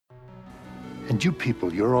And you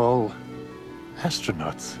people, you're all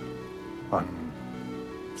astronauts on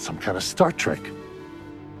some kind of Star Trek.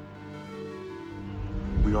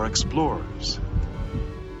 We are explorers.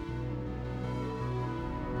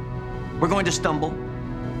 We're going to stumble,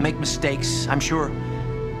 make mistakes, I'm sure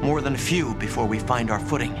more than a few before we find our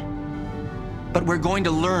footing. But we're going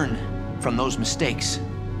to learn from those mistakes.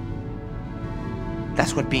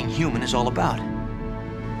 That's what being human is all about.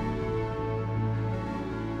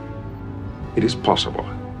 It is possible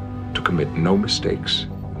to commit no mistakes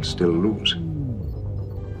and still lose.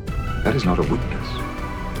 That is not a weakness.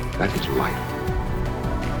 That is life.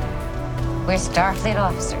 We're Starfleet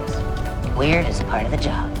officers. Weird is part of the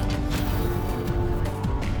job.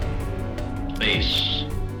 Space,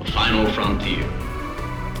 the final frontier.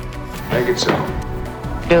 Make it so.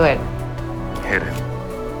 Do it. Hit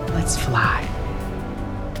it. Let's fly.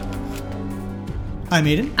 I'm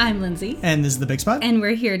Aiden. I'm Lindsay. And this is The Big Spot. And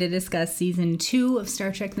we're here to discuss Season 2 of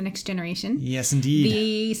Star Trek The Next Generation. Yes, indeed.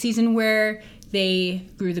 The season where they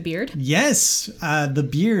grew the beard. Yes, the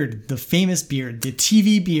beard, the famous beard, the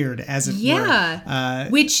TV beard, as it were. Yeah,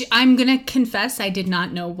 which I'm going to confess I did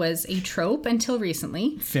not know was a trope until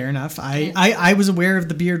recently. Fair enough. I was aware of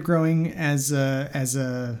the beard growing as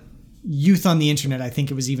a youth on the internet. I think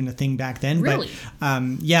it was even a thing back then. Really? But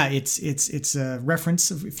yeah, it's a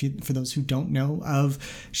reference, for those who don't know, of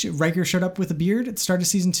Riker showed up with a beard at the start of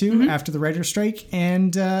season 2 after the writer's strike,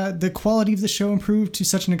 and the quality of the show improved to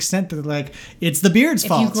such an extent that they're like, it's the beard's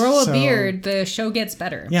fault. If you grow a beard, the show gets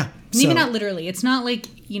better. Yeah. Maybe not literally. It's not like,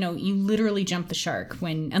 you literally jump the shark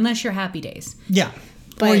unless you're Happy Days. Yeah.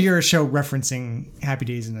 But, or you're a show referencing Happy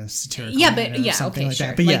Days in a satirical manner or something like sure.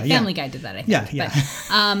 that. But like Family Guy did that, I think. Yeah.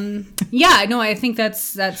 But, no, I think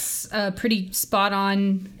that's a pretty spot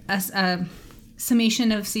on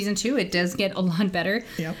summation of season 2. It does get a lot better.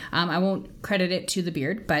 Yep. I won't credit it to the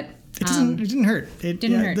beard, but it didn't hurt. It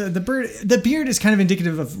didn't hurt. The beard is kind of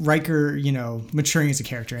indicative of Riker, maturing as a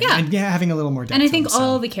character and having a little more depth. And I think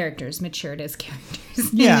all the characters matured as characters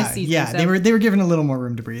in this season. Yeah, so. They were given a little more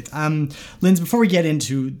room to breathe. Linz, before we get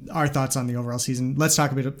into our thoughts on the overall season, let's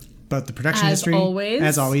talk a bit about the production history.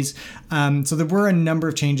 As always. So there were a number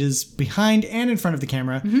of changes behind and in front of the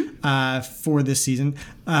camera for this season.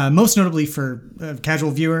 Most notably for a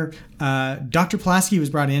casual viewer, Dr. Pulaski was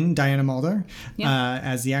brought in, Diana Muldaur,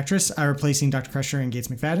 as the actress, replacing Dr. Crusher and Gates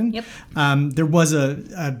McFadden. Yep. There was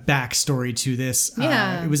a backstory to this.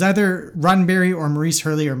 Yeah. It was either Roddenberry or Maurice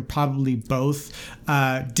Hurley, or probably both,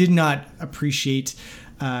 did not appreciate.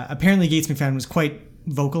 Apparently Gates McFadden was quite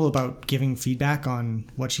vocal about giving feedback on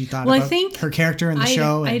what she thought about her character in the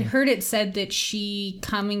show. I'd heard it said that she,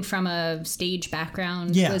 coming from a stage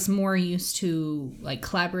background, was more used to like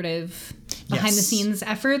collaborative behind the scenes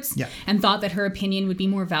efforts and thought that her opinion would be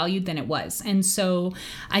more valued than it was. And so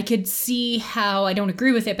I could see how, I don't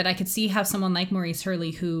agree with it, but I could see how someone like Maurice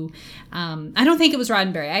Hurley, who I don't think it was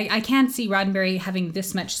Roddenberry. I can't see Roddenberry having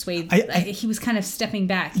this much sway. He was kind of stepping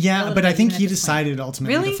back. Yeah, but I think he decided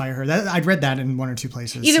ultimately to fire her. I'd read that in one or two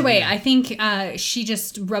places. Either way, I think she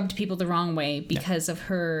just rubbed people the wrong way because of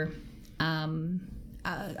her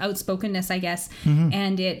outspokenness, I guess.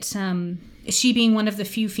 And it... she being one of the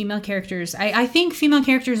few female characters, I think female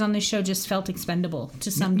characters on this show just felt expendable to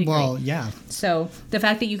some degree. Well, yeah. So the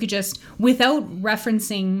fact that you could just, without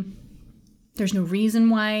referencing, there's no reason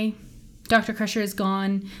why Dr. Crusher is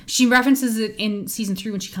gone. She references it in season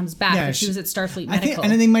 3 when she comes back. Yeah, that she was at Starfleet Medical. I think,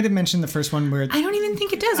 and then they might have mentioned the first one where... I don't even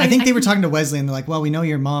think it does. I think they were talking to Wesley and they're like, well, we know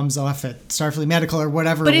your mom's off at Starfleet Medical or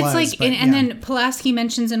whatever but it was. It's like, and then Pulaski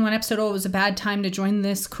mentions in one episode, it was a bad time to join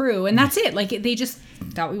this crew. And that's it. Like, they just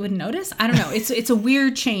thought we wouldn't notice. I don't know. It's a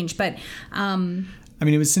weird change, but... I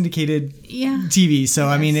mean, it was syndicated TV, so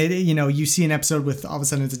I mean, you see an episode with all of a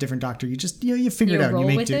sudden it's a different doctor. You just you figure it out.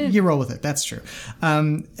 You roll with it. That's true.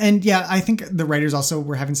 And yeah, I think the writers also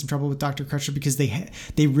were having some trouble with Dr. Crusher because they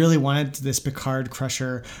really wanted this Picard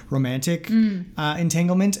Crusher romantic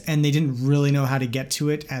entanglement, and they didn't really know how to get to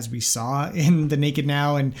it, as we saw in The Naked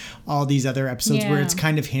Now and all these other episodes where it's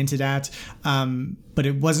kind of hinted at. But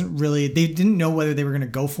it wasn't really, they didn't know whether they were going to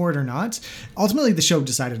go for it or not. Ultimately, the show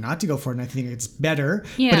decided not to go for it, and I think it's better.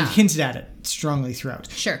 Yeah. But it hinted at it strongly throughout.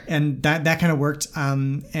 Sure. And that kind of worked.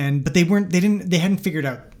 But they hadn't figured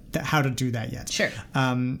out how to do that yet. Sure.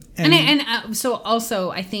 So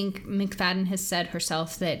also, I think McFadden has said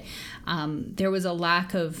herself that there was a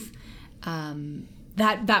lack of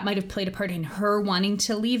that might have played a part in her wanting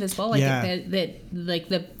to leave as well. Like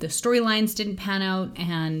the storylines didn't pan out,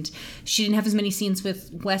 and she didn't have as many scenes with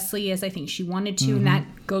Wesley as I think she wanted to, and that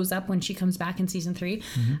goes up when she comes back in season 3.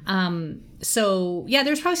 So yeah,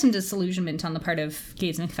 there's probably some disillusionment on the part of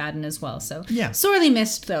Gates McFadden as well. So sorely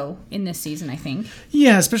missed though in this season, I think.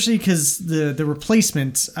 Yeah, especially because the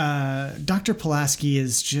replacement, Dr. Pulaski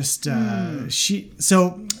is just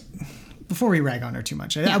before we rag on her too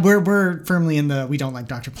much, we're firmly in the we don't like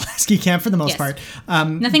Dr. Pulaski camp for the most part.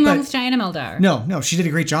 Nothing wrong with Diana Muldaur. No, she did a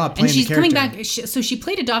great job playing the character. And she's coming back. So she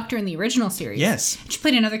played a doctor in the original series. Yes. She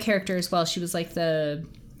played another character as well. She was like the...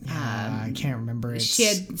 I can't remember. She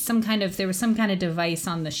had there was some kind of device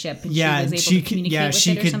on the ship, and she was able to communicate with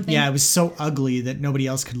it or something. Yeah, it was so ugly that nobody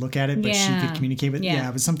else could look at it, but she could communicate with it. Yeah,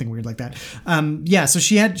 it was something weird like that. So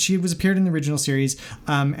she was appeared in the original series,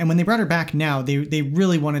 and when they brought her back now, they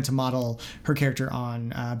really wanted to model her character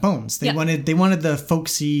on Bones. They wanted the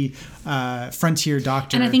folksy frontier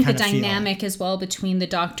doctor, and I think the dynamic as well between the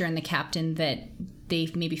doctor and the captain that they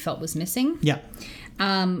maybe felt was missing. Yeah.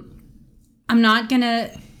 I'm not gonna.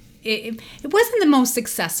 It wasn't the most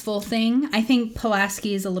successful thing. I think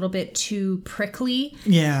Pulaski is a little bit too prickly.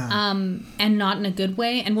 Yeah. And not in a good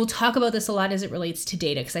way. And we'll talk about this a lot as it relates to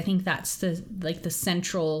Data, because I think that's the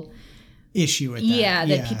central issue with that.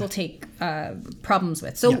 That people take problems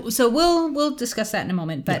with. So we'll discuss that in a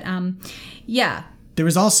moment. But There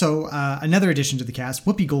was also another addition to the cast,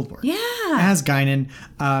 Whoopi Goldberg. Yeah. As Guinan,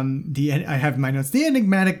 I have in my notes, the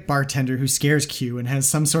enigmatic bartender who scares Q and has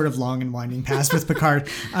some sort of long and winding past with Picard.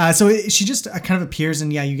 So she just kind of appears,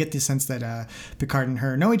 and you get the sense that Picard and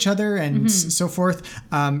her know each other and so forth.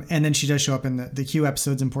 And then she does show up in the Q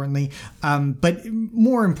episodes, importantly. But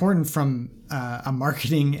more important from a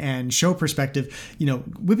marketing and show perspective,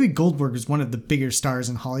 Whoopi Goldberg is one of the bigger stars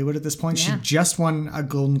in Hollywood at this point. She just won a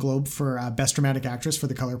Golden Globe for Best Dramatic Actress for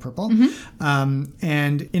The Color Purple.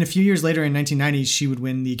 And in a few years later, in 1990, she would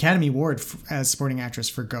win the Academy Award as supporting actress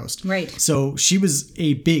for Ghost. Right. So she was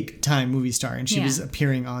a big time movie star, and she was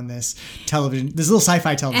appearing on this little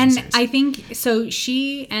sci-fi television series. I think so.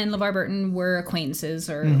 She and LeVar Burton were acquaintances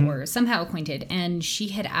or somehow acquainted, and she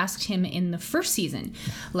had asked him in the first season,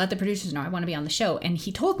 let the producers know I want to be on the show, and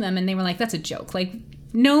he told them, and they were like, that's a joke. Like,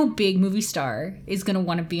 no big movie star is going to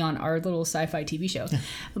want to be on our little sci-fi TV show.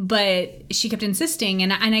 But she kept insisting,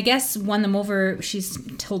 and I guess won them over. She's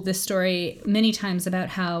told this story many times about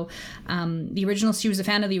how she was a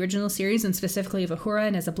fan of the original series, and specifically of Uhura,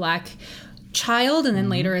 and as a black child, and then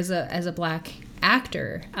later as a black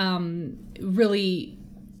actor, really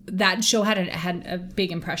that show had a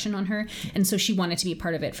big impression on her, and so she wanted to be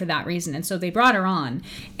part of it for that reason. And so they brought her on,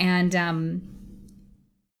 and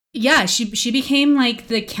she became like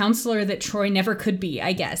the counselor that Troy never could be,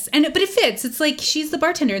 I guess. But it fits. It's like she's the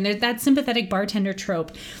bartender, and there's that sympathetic bartender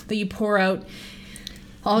trope that you pour out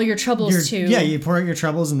all your troubles to. Yeah, you pour out your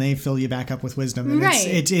troubles and they fill you back up with wisdom. And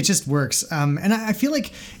it just works. And I feel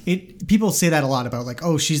like people say that a lot about like,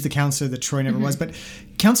 oh, she's the counselor that Troy never was. But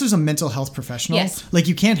counselor's a mental health professional. Yes. Like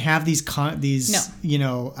you can't have these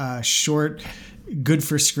short, good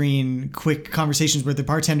for screen, quick conversations where the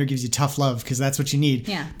bartender gives you tough love because that's what you need.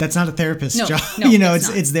 Yeah. That's not a therapist's job. No,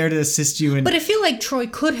 it's there to assist you. But I feel like Troy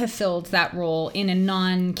could have filled that role in a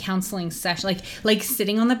non-counseling session, like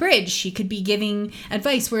sitting on the bridge. She could be giving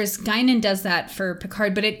advice, whereas Guinan does that for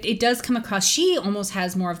Picard. But it does come across. She almost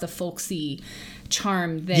has more of the folksy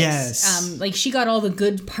charm that like she got all the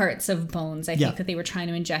good parts of Bones, I think, that they were trying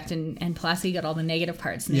to inject, and Pulaski got all the negative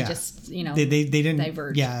parts, and they just they didn't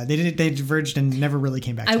diverge. They diverged and never really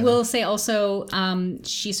came back together. I will say also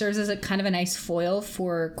she serves as a kind of a nice foil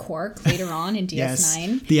for Quark later on in DS9.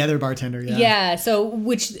 Yes, the other bartender. So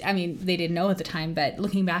which I mean they didn't know at the time, but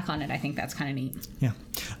looking back on it, I think that's kind of neat.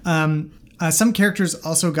 Some characters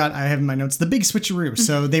also got, I have in my notes, the big switcheroo.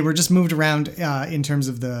 So they were just moved around in terms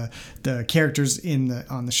of the characters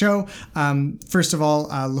on the show. First of all,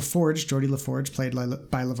 LaForge, Geordi LaForge, played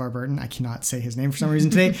by LeVar Burton. I cannot say his name for some reason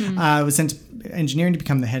today. Was sent to engineering to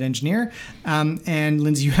become the head engineer. And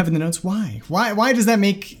Lindsay, you have in the notes why? Why does that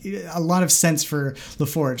make a lot of sense for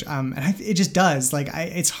LaForge? And it just does. Like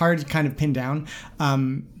it's hard to kind of pin down.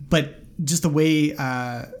 But just the way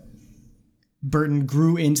Burton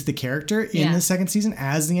grew into the character in the second season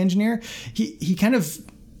as the engineer. He kind of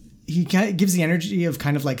gives the energy of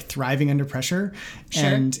kind of like thriving under pressure,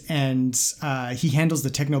 and he handles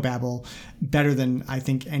the technobabble better than I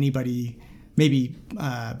think anybody. Maybe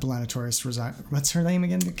B'Elanna Torres, what's her name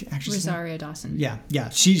again? Rosario Dawson. Yeah.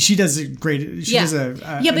 She does a great. She does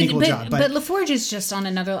an equal job. But LaForge is just on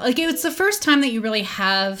another. Like it's the first time that you really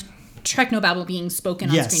have technobabble being spoken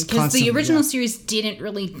on screen, because the original series didn't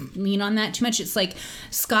really lean on that too much. It's like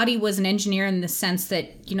Scotty was an engineer in the sense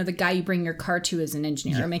that, you know, the guy you bring your car to is an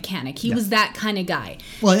engineer, a mechanic. He was that kind of guy.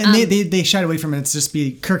 Well, and they shied away from it. It's just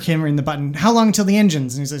be Kirk hammering the button. How long until the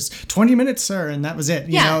engines? And he says 20 minutes, sir, and that was it.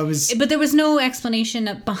 You know, it was. But there was no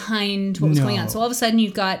explanation behind what was going on. So all of a sudden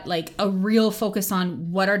you've got like a real focus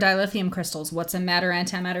on what are dilithium crystals, what's a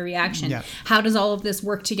matter-antimatter reaction, how does all of this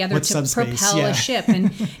work together to propel a ship,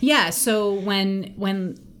 and so when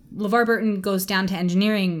LeVar Burton goes down to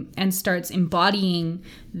engineering and starts embodying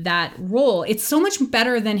that role, it's so much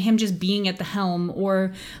better than him just being at the helm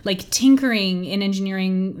or like tinkering in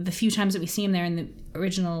engineering the few times that we see him there in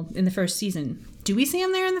the first season. Do we see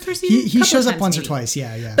him there in the first season? He shows up once or twice,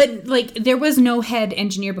 yeah. But like there was no head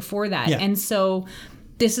engineer before that, and so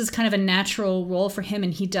this is kind of a natural role for him,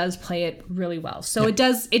 and he does play it really well. So it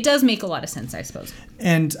does make a lot of sense, I suppose.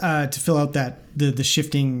 And to fill out that the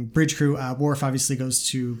shifting bridge crew, Worf obviously goes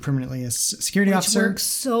to permanently as security officer. Which works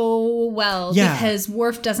so well because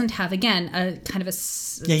Worf doesn't have, again, a kind of a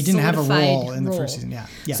he didn't have a role in the first season.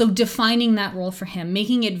 Yeah. So defining that role for him,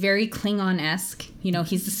 making it very Klingon-esque. You know,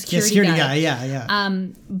 he's the security guy. Yeah.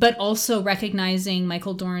 But also recognizing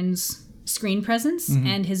Michael Dorn's screen presence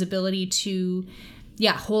and his ability to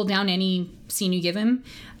hold down any scene you give him.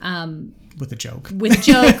 With a joke,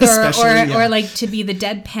 or like to be the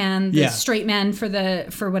deadpan, the straight man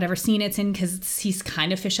for whatever scene it's in, because he's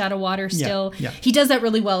kind of fish out of water still. Yeah. He does that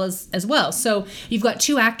really well as well. So you've got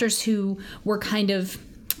two actors who were kind of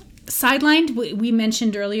sidelined. We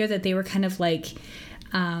mentioned earlier that they were kind of like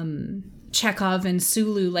Chekhov and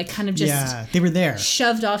Sulu, like kind of just they were there,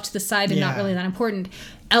 shoved off to the side and not really that important.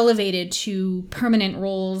 Elevated to permanent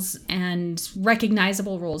roles and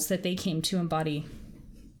recognizable roles that they came to embody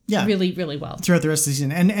really, really well throughout the rest of the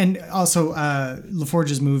season. And also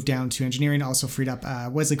LaForge's move down to engineering also freed up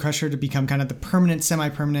Wesley Crusher to become kind of the permanent,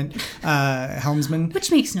 semi-permanent helmsman.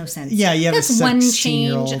 Which makes no sense. Yeah, that's one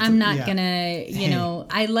change. I'm not gonna, know,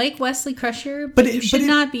 I like Wesley Crusher, but you should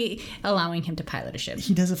not be allowing him to pilot a ship.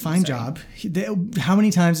 He does a fine job. How many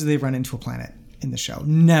times do they run into a planet in the show?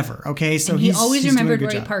 Never. Okay, so he always remembered where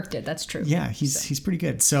he parked it. That's true. Yeah, he's pretty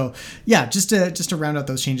good. So just to round out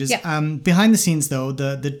those changes. Behind the scenes though,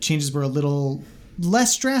 the changes were a little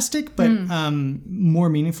less drastic, but more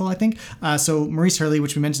meaningful, I think. So Maurice Hurley,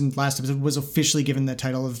 which we mentioned last episode, was officially given the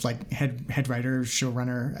title of like head writer,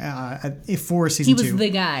 showrunner for season 2. He was the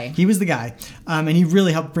guy. He was the guy, and he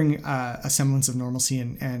really helped bring a semblance of normalcy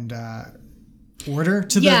and order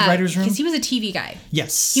to the writer's room. Because he was a TV guy.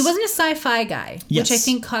 Yes. He wasn't a sci-fi guy, which I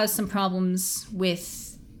think caused some problems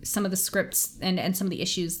with some of the scripts and some of the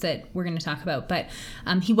issues that we're going to talk about. But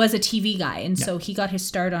he was a TV guy, and so he got his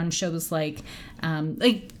start on shows like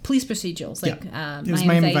police procedurals, like it was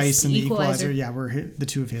Miami Vice and the Equalizer. Yeah, were the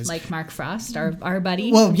two of his. Like Mark Frost, our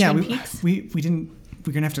buddy. Well, we didn't.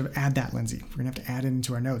 We're going to have to add that, Lindsay. We're going to have to add it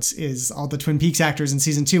into our notes, is all the Twin Peaks actors in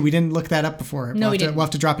season 2. We didn't look that up before. No, we didn't. We'll have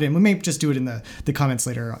to drop it in. We may just do it in the comments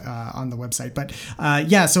later on the website. But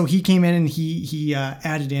so he came in and he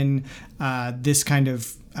added in this kind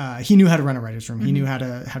of, he knew how to run a writer's room. He knew how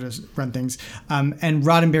to run things. And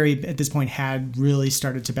Roddenberry at this point had really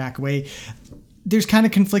started to back away. There's kind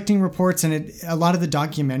of conflicting reports, and a lot of the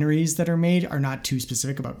documentaries that are made are not too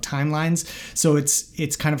specific about timelines, so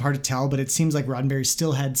it's kind of hard to tell. But it seems like Roddenberry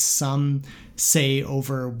still had some say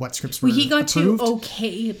over what scripts were he got approved. to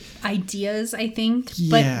okay ideas, I think.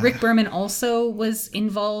 But Rick Berman also was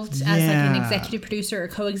involved as like an executive producer or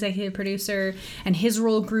co-executive producer, and his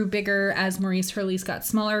role grew bigger as Maurice Hurley's got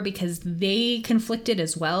smaller because they conflicted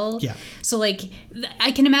as well. Yeah. So like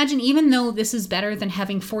I can imagine, even though this is better than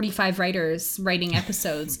having 45 writers writing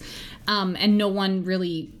episodes and no one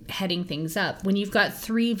really heading things up, when you've got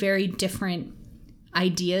 3 very different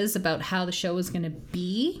ideas about how the show is going to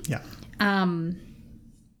be. Yeah.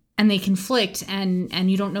 And they conflict,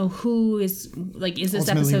 and you don't know who is like, is this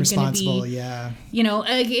ultimately episode going to be? Yeah.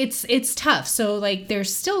 It's tough. So like,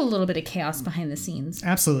 there's still a little bit of chaos behind the scenes.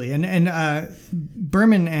 Absolutely, and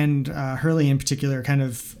Berman and Hurley in particular, kind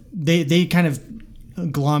of they kind of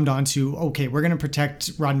glommed onto, okay, we're going to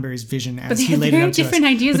protect Roddenberry's vision as he laid it out to us. But they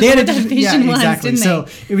had very different ideas about what that vision was, exactly. didn't they?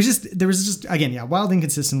 So there was just again, wild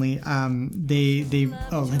inconsistently.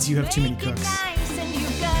 Lindsay, you have too many cooks.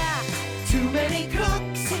 Too many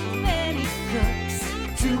cooks, too many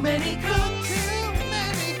cooks, too many cooks, too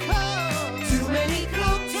many cooks, too many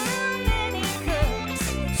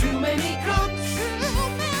cooks, too many cooks.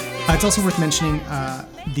 it's also worth mentioning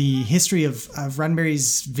the history of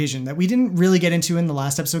Roddenberry's vision that we didn't really get into in the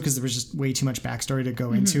last episode because there was just way too much backstory to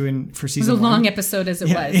go into for season 1. It was a long episode as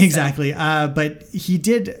it was. Exactly. So. But he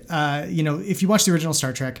did, if you watch the original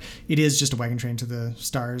Star Trek, it is just a wagon train to the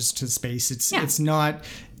stars, to space. It's not...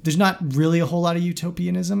 There's not really a whole lot of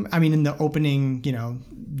utopianism. I mean, in the opening,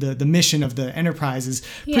 the mission of the Enterprise is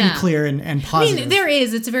pretty clear and positive. I mean, there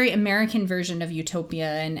is. It's a very American version of utopia,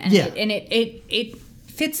 and it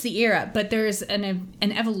fits the era. But there's an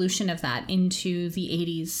evolution of that into the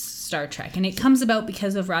 80s Star Trek, and it comes about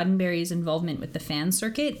because of Roddenberry's involvement with the fan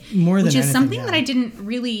circuit, which is something that I didn't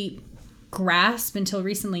really grasp until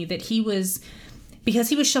recently. That because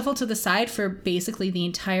he was shuffled to the side for basically the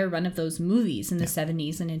entire run of those movies in the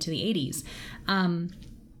 70s and into the 80s. I'm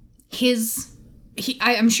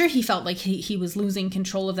sure he felt like he was losing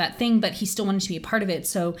control of that thing, but he still wanted to be a part of it.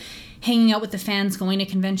 So hanging out with the fans, going to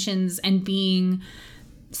conventions, and being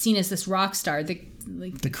seen as this rock star, the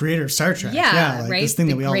creator of Star Trek. Yeah, like right? this thing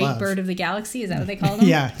the that we all love. Great Bird of the Galaxy, is that what they call them?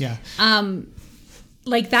 Yeah.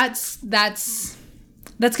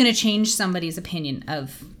 That's going to change somebody's opinion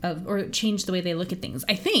of or change the way they look at things,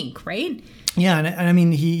 I think, right? Yeah, and I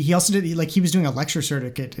mean, he also did, like, he was doing a lecture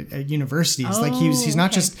circuit at universities. Like, he's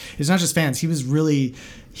not just fans. He was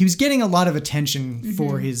getting a lot of attention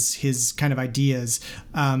for his kind of ideas.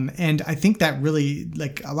 And I think that really,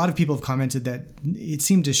 like, a lot of people have commented that it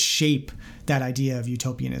seemed to shape that idea of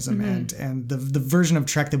utopianism and the version of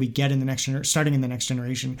Trek that we get in the next starting in the next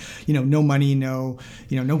generation. No money, no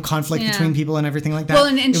conflict between people and everything like that. Well,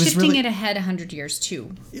 and shifting it ahead 100 years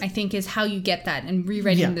too, I think, is how you get that, and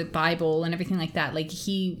rewriting the Bible and everything like that. Like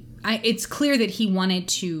it's clear that he wanted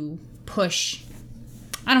to push.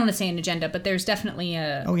 I don't want to say an agenda, but there's definitely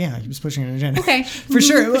a... Oh, yeah, he was pushing an agenda. Okay. For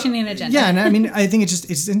sure. Pushing an agenda. Yeah, and I mean, I think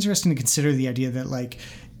it's interesting to consider the idea that, like,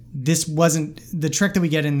 this wasn't... The Trek that we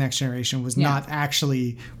get in Next Generation was not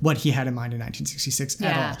actually what he had in mind in 1966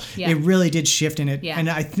 at all. Yeah. It really did shift in it. Yeah. And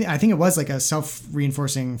I think it was like a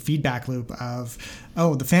self-reinforcing feedback loop of,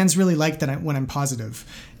 the fans really like that when I'm positive.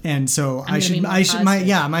 And so my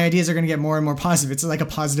ideas are going to get more and more positive. It's like a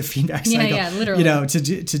positive feedback cycle. Yeah, literally.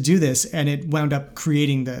 To do this, and it wound up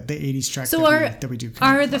creating the 80s Trek that we do.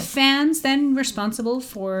 Are the fans then responsible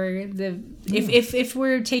for if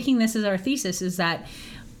we're taking this as our thesis,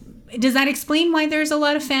 does that explain why there's a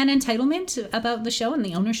lot of fan entitlement about the show and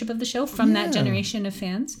the ownership of the show from that generation of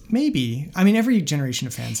fans? Maybe. I mean, every generation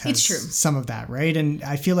of fans has some of that, right? And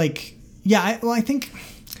I feel like, I think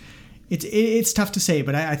it's tough to say,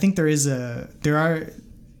 but I think there are,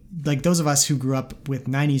 like, those of us who grew up with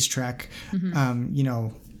 90s Trek,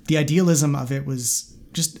 the idealism of it was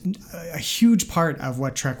just a huge part of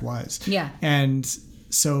what Trek was. Yeah. And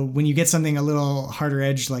so when you get something a little harder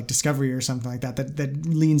edged like Discovery or something like that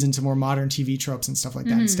leans into more modern TV tropes and stuff like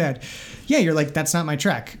that instead, you're like, that's not my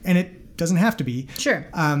Trek. And it doesn't have to be. Sure.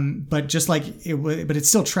 But just like but it's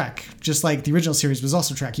still Trek. Just like the original series was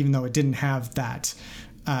also Trek, even though it didn't have that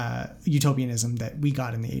utopianism that we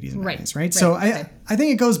got in the 80s and 90s, right? So I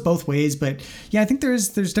think it goes both ways, but I think there's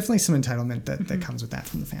definitely some entitlement that comes with that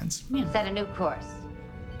from the fans. Yeah. Set a new course.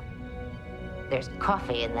 There's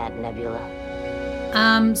coffee in that nebula.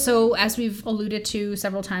 So as we've alluded to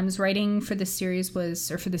several times, writing for this series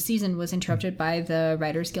for the season was interrupted by the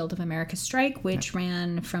Writers Guild of America strike, which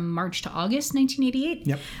ran from March to August 1988.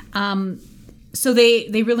 Yep. So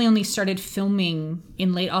they really only started filming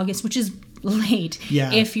in late August, which is late.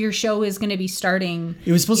 Yeah. If your show is going to be starting,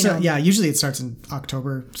 it was supposed to. Yeah, usually it starts in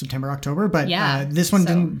September, October, but this one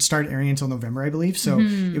didn't start airing until November, I believe. So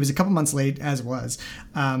it was a couple months late, as it was.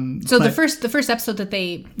 The first episode that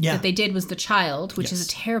they did was The Child, which is a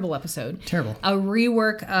terrible episode. Terrible. A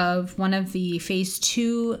rework of one of the Phase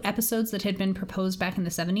 2 episodes that had been proposed back in the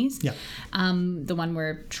 70s. Yeah. The one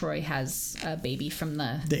where Troy has a baby from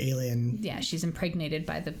the alien. Yeah, she's impregnated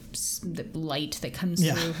by the light that comes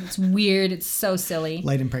through. It's weird. It's so silly.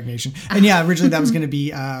 Light impregnation. And originally that was going to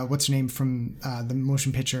be, what's her name from the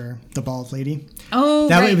motion picture, the bald lady. Oh,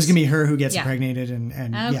 that way it was going to be her who gets impregnated.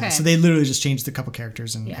 And so they literally just changed a couple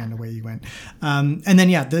characters and away you went. And then,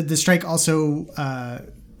 the strike also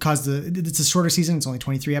caused it's a shorter season. It's only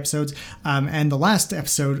 23 episodes. And the last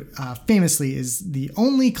episode, famously, is the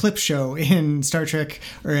only clip show in Star Trek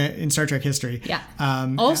history. Yeah.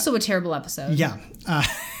 Also a terrible episode. Yeah.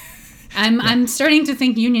 I'm starting to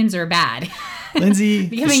think unions are bad. Lindsay,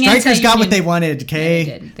 the strikers got what they wanted, okay?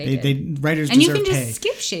 Yeah, they did. Writers and deserve you can pay. just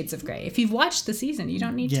skip Shades of Grey. If you've watched the season, you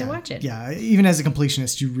don't need to watch it. Yeah, even as a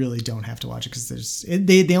completionist, you really don't have to watch it because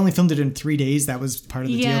they only filmed it in 3 days. That was part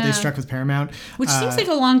of the deal they struck with Paramount. Which seems like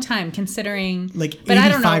a long time considering... Like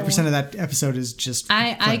 85% of that episode is just...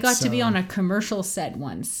 I got to be on a commercial set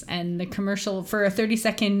once, and the commercial for a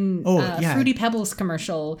 30-second Fruity Pebbles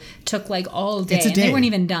commercial took like all day. And they weren't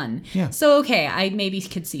even done. Yeah. So, okay, I maybe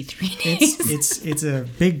could see 3 days. It's a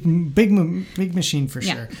big machine for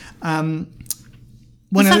sure.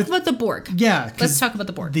 Let's talk about the Borg. Yeah, let's talk about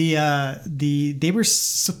the Borg. They were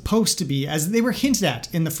supposed to be, as they were hinted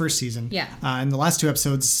at in the first season. Yeah. In the last 2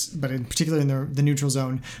 episodes, but in particular in the neutral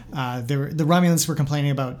zone, the Romulans were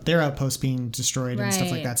complaining about their outpost being destroyed and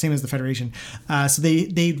stuff like that. Same as the Federation. So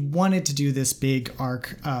they wanted to do this big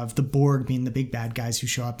arc of the Borg being the big bad guys who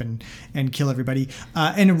show up and kill everybody.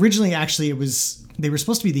 And originally, actually, they were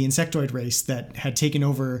supposed to be the insectoid race that had taken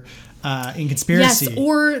over in conspiracy. Yes,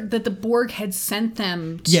 or that the Borg had sent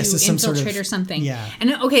them to infiltrate or something. Yeah.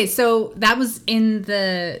 And okay, so that was in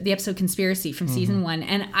the episode Conspiracy from season 1.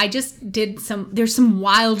 And I just did there's some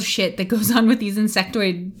wild shit that goes on with these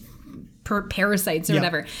insectoid parasites or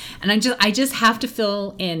whatever. And I just have to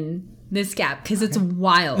fill in this gap because it's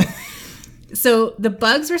wild. So the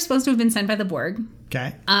bugs were supposed to have been sent by the Borg.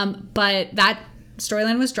 Okay. But that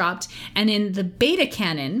storyline was dropped, and in the beta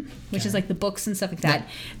canon, which is like the books and stuff like that,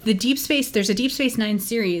 there's a Deep Space Nine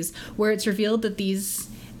series where it's revealed that these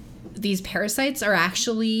parasites are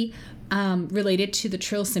actually related to the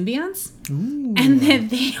Trill symbionts. Ooh. And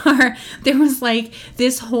that there was like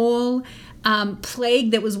this whole plague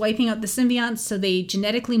that was wiping out the symbionts, so they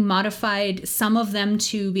genetically modified some of them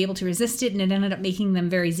to be able to resist it, and it ended up making them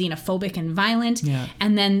very xenophobic and violent. Yeah.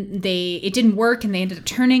 And then it didn't work, and they ended up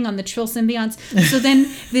turning on the Trill symbionts. So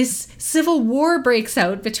then this civil war breaks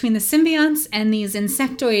out between the symbionts and these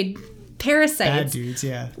insectoid parasites. Bad dudes,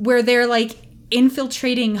 yeah. Where they're like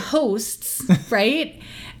infiltrating hosts, right?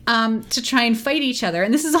 To try and fight each other.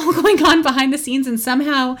 And this is all going on behind the scenes, and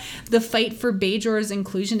somehow the fight for Bajor's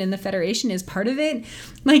inclusion in the Federation is part of it.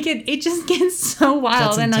 Like it just gets so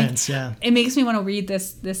wild. That's intense, it makes me want to read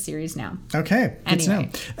this series now. Okay, good to know.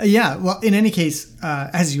 Well, in any case,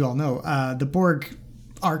 as you all know, the Borg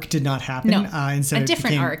arc did not happen. No, instead a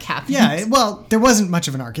different arc happened. Yeah, well, there wasn't much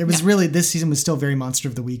of an arc. It was really, this season was still very Monster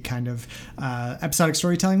of the Week kind of episodic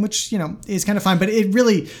storytelling, which, is kind of fine. But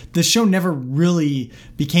the show never really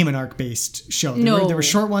became an arc-based show. There were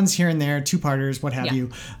short ones here and there, 2-parters, what have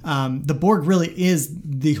you. The Borg really is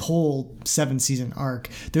the whole 7-season arc.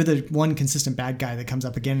 They're the one consistent bad guy that comes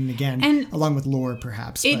up again and again, and along with Lore,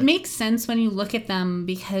 perhaps. It makes sense when you look at them,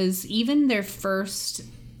 because even their first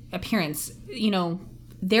appearance,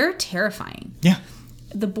 they're terrifying. Yeah.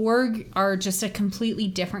 The Borg are just a completely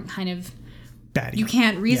different kind of baddie. You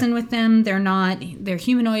can't reason with them. They're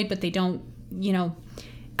humanoid, but they don't,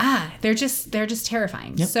 they're just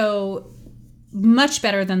terrifying. Yep. So much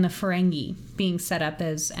better than the Ferengi being set up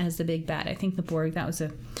as the big bad. I think the Borg, that was a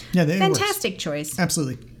fantastic choice.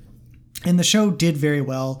 Absolutely. And the show did very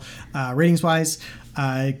well, ratings-wise.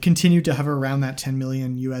 Continued to hover around that 10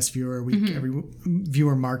 million US viewer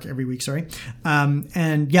mark every week.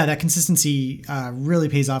 And that consistency really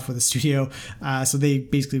pays off with the studio. So they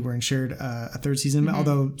basically were ensured a 3rd season.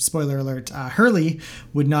 Although, spoiler alert, Hurley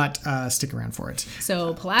would not stick around for it.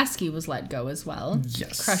 So Pulaski was let go as well.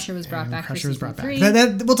 Yes, Crusher was brought back. Crusher was brought 3.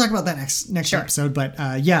 back. We'll talk about that next episode. But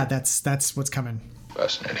that's what's coming.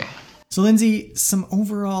 Fascinating. So, Lindsay, some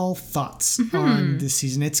overall thoughts on this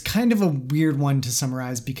season. It's kind of a weird one to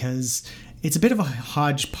summarize because it's a bit of a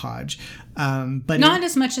hodgepodge. But not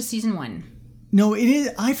as much as season 1. No, it is.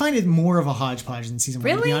 I find it more of a hodgepodge than season 1,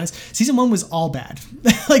 really? To be honest. Season 1 was all bad.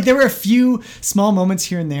 Like, there were a few small moments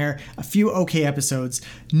here and there, a few okay episodes.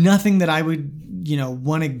 Nothing that I would,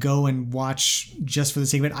 want to go and watch just for the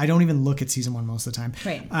sake of it. I don't even look at season 1 most of the time.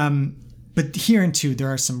 Right. But here and too, there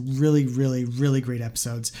are some really, really, really great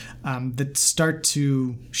episodes that start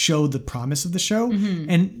to show the promise of the show.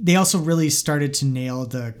 And they also really started to nail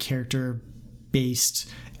the character-based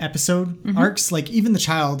episode arcs. Like, even The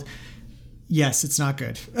Child, yes, it's not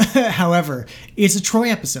good. However, it's a Troy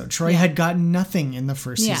episode. Troy had gotten nothing in the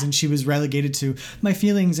first season. She was relegated to my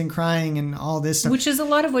feelings and crying and all this stuff. Which is a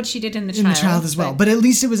lot of what she did in The Child. In The Child as well. But at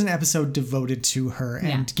least it was an episode devoted to her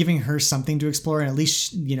and giving her something to explore. And at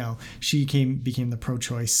least, she became the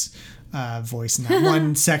pro-choice voice in that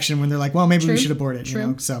one section when they're like, well, maybe we should abort it.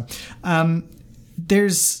 So there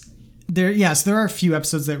are a few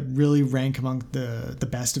episodes that really rank among the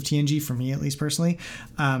best of TNG for me, at least personally.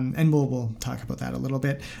 And we'll talk about that a little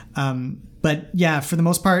bit. But yeah, for the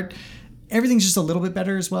most part, everything's just a little bit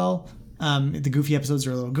better as well. The goofy episodes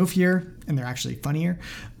are a little goofier, and they're actually funnier.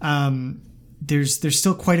 There's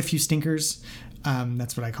still quite a few stinkers.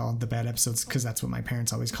 That's what I call the bad episodes, because that's what my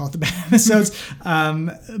parents always call it, the bad episodes.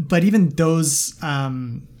 But even those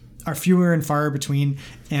are fewer and far between,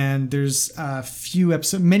 and there's a few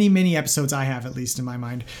episodes, many episodes I have, at least in my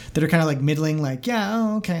mind, that are kind of like middling, like, yeah,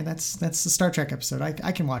 oh, okay, that's the Star Trek episode.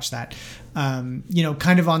 I can watch that.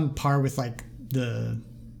 Kind of on par with like the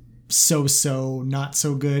so not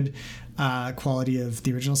so good quality of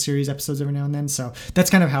the original series episodes every now and then. So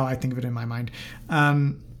that's kind of how I think of it in my mind.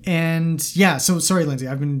 And yeah, so sorry, Lindsay,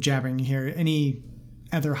 I've been jabbering here. Any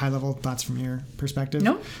other high-level thoughts from your perspective?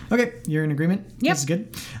 No. Okay, you're in agreement? Yep. This is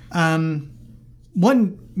good.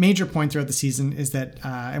 One major point throughout the season is that,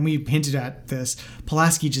 and we hinted at this,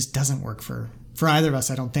 Pulaski just doesn't work for either of us,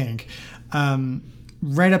 I don't think.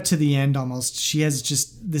 Right up to the end, almost, she has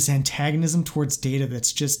just this antagonism towards Data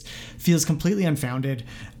that's just feels completely unfounded.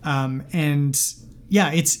 And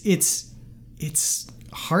yeah, it's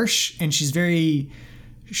harsh, and she's very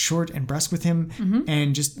short and brusque with him,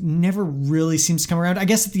 and just never really seems to come around. I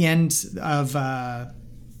guess at the end of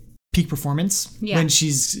Peak Performance, when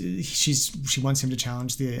she wants him to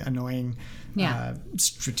challenge the annoying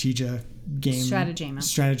Stratagema.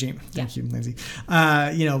 Thank you, Lindsay.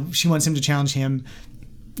 She wants him to challenge him.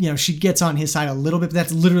 She gets on his side a little bit, but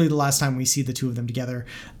that's literally the last time we see the two of them together,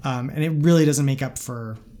 and it really doesn't make up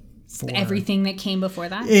for everything that came before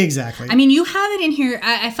that. Exactly. I mean, you have it in here.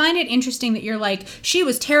 I find it interesting that you're like, she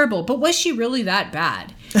was terrible, but was she really that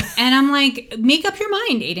bad? And I'm like, make up your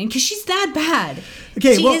mind, Aiden, because she's that bad.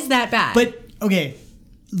 Okay, she is that bad. But okay,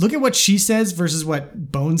 look at what she says versus what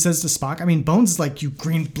Bones says to Spock. I mean, Bones is like, you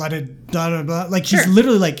green-blooded, blah, blah, blah. Like, he's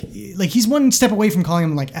literally like he's one step away from calling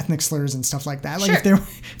him like ethnic slurs and stuff like that. Like,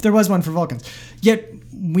 if there was one for Vulcans. Yet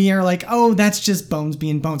we are like, oh, that's just Bones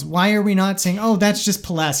being Bones. Why are we not saying, oh, that's just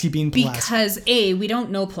Pulaski being Pulaski? Because we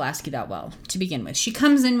don't know Pulaski that well to begin with. She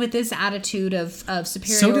comes in with this attitude of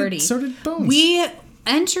superiority. So did Bones. We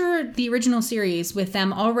enter the original series with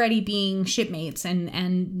them already being shipmates,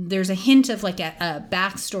 and there's a hint of like a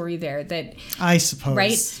backstory there that, I suppose,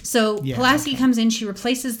 right? So Pulaski comes in, she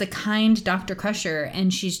replaces the kind Dr. Crusher,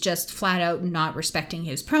 and she's just flat out not respecting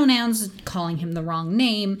his pronouns, calling him the wrong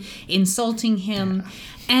name, insulting him.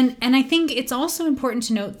 And I think it's also important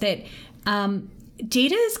to note that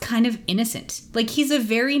Data is kind of innocent. Like, he's a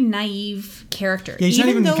very naive character. Yeah, he's not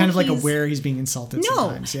even kind of like aware he's being insulted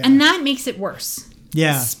sometimes. Yeah. And that makes it worse.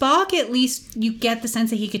 Yeah. Spock, at least you get the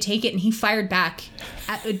sense that he could take it, and he fired back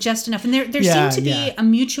just enough. And there seemed to be a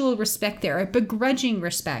mutual respect there, a begrudging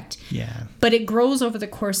respect. Yeah. But it grows over the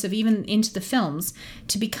course of even into the films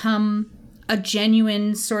to become a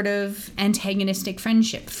genuine sort of antagonistic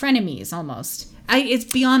friendship, frenemies almost. It's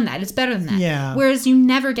beyond that. It's better than that. Yeah. Whereas you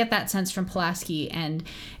never get that sense from Pulaski and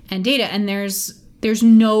Data, and there's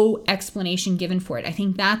no explanation given for it. I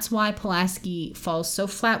think that's why Pulaski falls so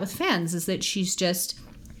flat with fans, is that she's this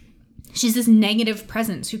negative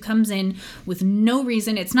presence who comes in with no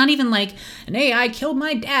reason. It's not even like, hey, I killed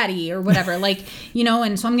my daddy or whatever, like,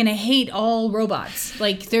 and so I'm going to hate all robots.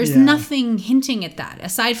 Like, there's nothing hinting at that,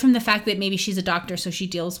 aside from the fact that maybe she's a doctor, so she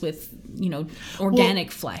deals with,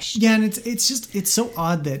 organic flesh. Yeah, and it's so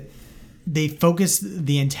odd that they focus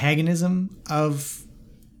the antagonism of...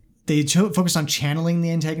 They focused on channeling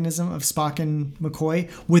the antagonism of Spock and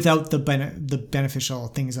McCoy without the beneficial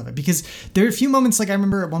things of it. Because there are a few moments, like I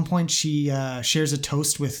remember at one point she shares a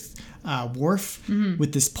toast with Worf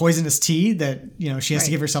with this poisonous tea that she has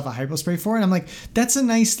to give herself a hypospray for, and I'm like, that's a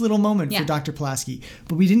nice little moment for Dr. Pulaski.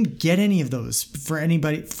 But we didn't get any of those for any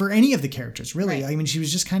of the characters, really. Right. I mean, she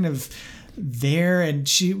was just kind of there, and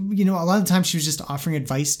she, a lot of the time she was just offering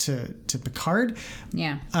advice to Picard.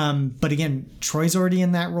 Yeah. But again, Troy's already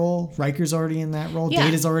in that role. Riker's already in that role.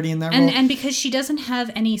 Data's already in that role. And because she doesn't have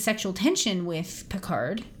any sexual tension with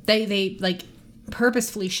Picard, they like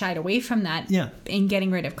purposefully shied away from that in getting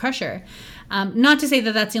rid of Crusher. Not to say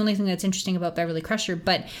that that's the only thing that's interesting about Beverly Crusher,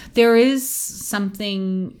 but there is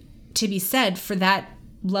something to be said for that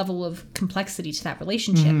level of complexity to that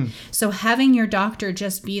relationship. So having your doctor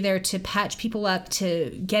just be there to patch people up,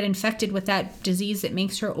 to get infected with that disease that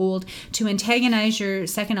makes her old, to antagonize your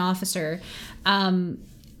second officer,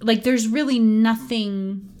 like, there's really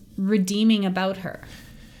nothing redeeming about her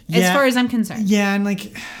as far as I'm concerned. Yeah, and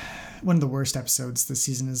like, one of the worst episodes this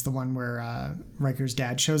season is the one where Riker's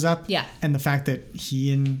dad shows up. Yeah. And the fact that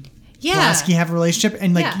he and Pulaski have a relationship,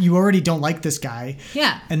 and like, you already don't like this guy.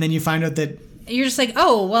 Yeah. And then you find out that you're just like,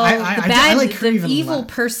 oh, well, the evil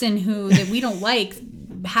person that we don't like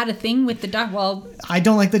had a thing with the doctor. Well, I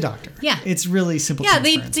don't like the doctor. Yeah, it's really simple. Yeah,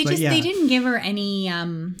 they didn't give her any.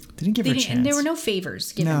 They didn't give her a chance. There were no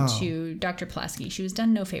favors given to Dr. Pulaski. She was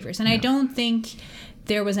done no favors, and I don't think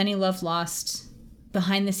there was any love lost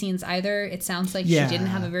behind the scenes either. It sounds like she didn't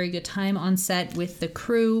have a very good time on set with the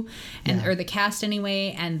crew or the cast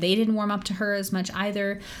anyway, and they didn't warm up to her as much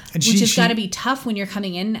either, and which has got to be tough when you're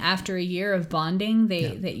coming in after a year of bonding.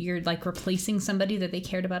 That you're like replacing somebody that they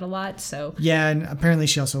cared about a lot. So and apparently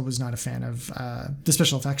she also was not a fan of the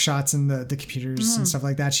special effects shots and the computers and stuff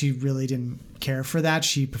like that. She really didn't care for that.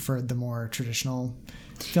 She preferred the more traditional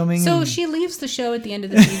filming. So she leaves the show at the end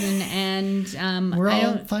of the season, and we're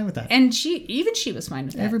all fine with that. And she was fine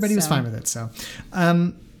with that. Everybody was fine with it. So,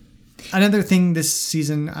 another thing this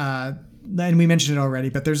season, and we mentioned it already,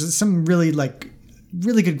 but there's some really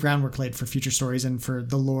good groundwork laid for future stories and for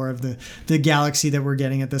the lore of the galaxy that we're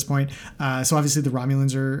getting at this point. So obviously the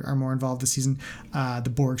Romulans are more involved this season.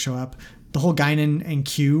 The Borg show up. The whole Guinan and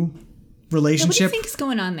Q relationship. What do you think is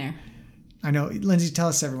going on there? I know, Lindsay.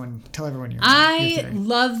 Tell everyone your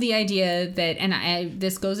love the idea that, and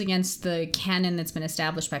this goes against the canon that's been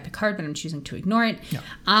established by Picard, but I'm choosing to ignore it. No.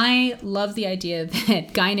 I love the idea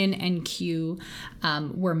that Guinan and Q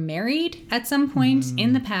were married at some point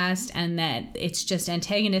in the past, and that it's just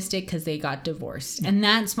antagonistic because they got divorced, and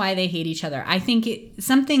that's why they hate each other. I think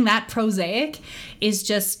something that prosaic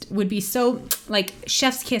would be so like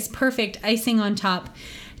chef's kiss, perfect icing on top,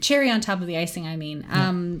 cherry on top of the icing. I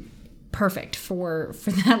mean. Perfect for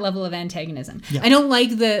that level of antagonism. I don't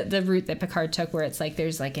like the route that Picard took, where it's like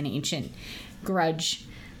there's like an ancient grudge.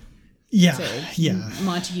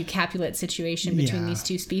 Montague Capulet situation between these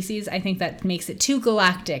two species. I think that makes it too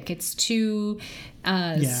galactic. It's too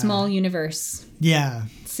small universe.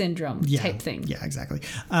 Syndrome type thing. Yeah, exactly.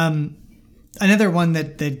 Another one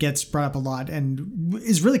that gets brought up a lot and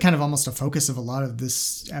is really kind of almost a focus of a lot of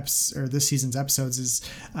this season's episodes is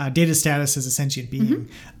Data's status as a sentient being,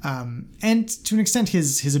 and to an extent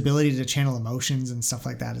his ability to channel emotions and stuff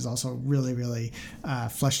like that is also really really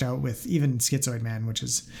fleshed out with even Schizoid Man, which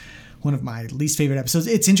is one of my least favorite episodes.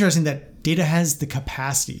 It's interesting that Data has the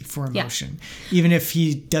capacity for emotion, even if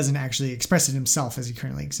he doesn't actually express it himself as he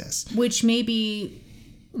currently exists, which may be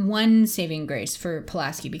one saving grace for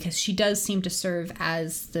Pulaski, because she does seem to serve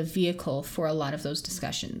as the vehicle for a lot of those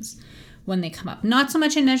discussions when they come up. Not so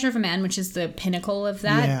much in Measure of a Man, which is the pinnacle of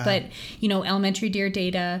that, but, Elementary Dear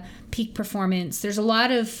Data, Peak Performance. There's a lot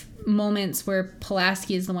of moments where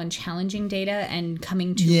Pulaski is the one challenging Data and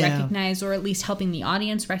coming to recognize, or at least helping the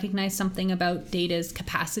audience recognize something about Data's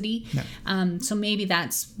capacity. So maybe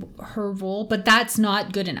that's her role, but that's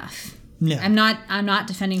not good enough. No. I'm not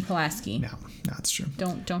defending Pulaski. No, that's true.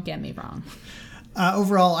 Don't get me wrong.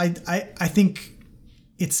 Overall, I think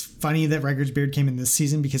it's funny that Riker's beard came in this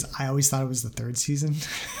season, because I always thought it was the third season.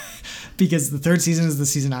 Because the third season is the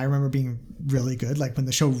season I remember being really good, like when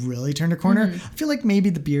the show really turned a corner. I feel like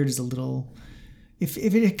maybe the beard is a little. If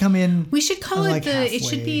it had come in, we should call it halfway, it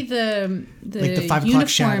should be the like the 5 o'clock uniform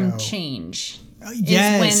shadow change.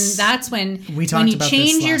 Yes, that's when we talked when you about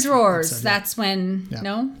change your drawers. episode, that's when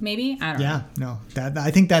no, maybe I don't know. No,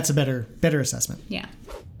 I think that's a better assessment. Yeah.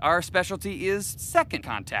 Our specialty is second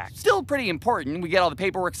contact. Still pretty important. We get all the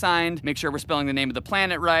paperwork signed, make sure we're spelling the name of the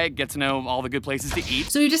planet right, get to know all the good places to eat.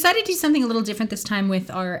 So we decided to do something a little different this time with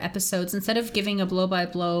our episodes. Instead of giving a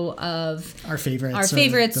blow-by-blow of our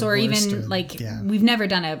favorites or even we've never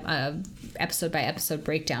done a episode by episode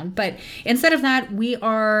breakdown, but instead of that, we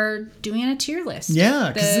are doing a tier list. Yeah,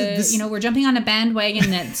 because we're jumping on a bandwagon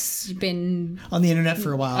that's been on the internet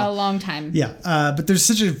for a while, a long time. Yeah, but there's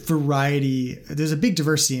such a variety. There's a big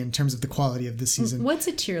diversity in terms of the quality of this season. What's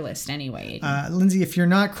a tier list anyway? Lindsay, if you're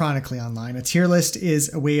not chronically online, a tier list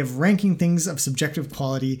is a way of ranking things of subjective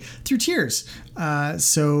quality through tiers.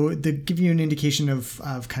 So they give you an indication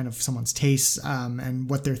of kind of someone's tastes and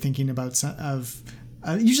what they're thinking about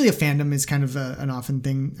usually a fandom is kind of an often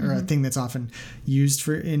thing, or a thing that's often used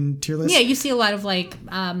in tier lists. Yeah, you see a lot of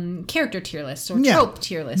character tier lists or trope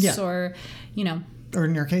tier lists or, or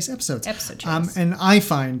in our case, episode tier lists. And I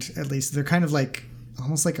find, at least, they're kind of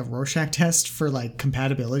almost like a Rorschach test for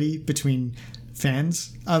compatibility between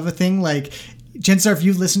fans of a thing. Chances are, if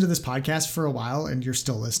you've listened to this podcast for a while and you're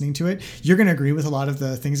still listening to it, you're going to agree with a lot of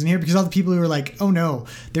the things in here, because all the people who are like, oh no,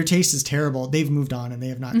 their taste is terrible, they've moved on and they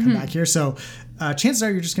have not come back here. So chances are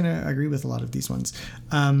you're just going to agree with a lot of these ones.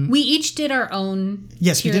 We each did our own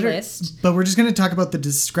tier list. But we're just going to talk about the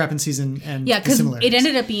discrepancies and the similarities. It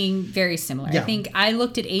ended up being very similar. Yeah. I think I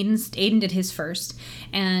looked at Aiden's. Aiden did his first,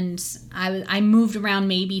 and I moved around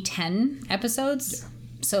maybe 10 episodes.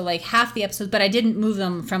 So like half the episodes, but I didn't move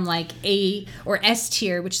them from like A or S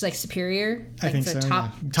tier, which is like superior, like I think the so,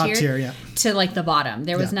 top tier, yeah, to like the bottom.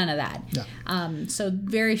 There was Yeah. none of that. Yeah. So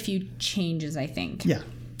very few changes, I think. Yeah.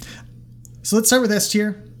 So let's start with S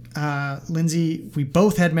tier. Lindsay, we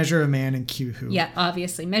both had Measure of a Man and Q Who. Yeah,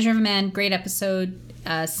 obviously. Measure of a Man, great episode.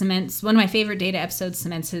 Cements, one of my favorite Data episodes,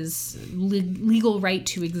 cements his legal right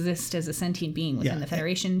to exist as a sentient being within the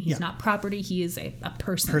Federation. He's not property, he is a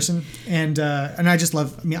person. And I just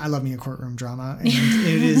love, I love me a courtroom drama. And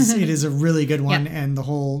it is a really good one. Yep. And the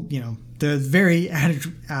whole, the very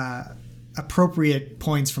appropriate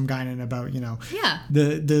points from Guinan about,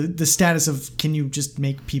 the status of, can you just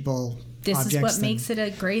make people this objects? Is what makes it a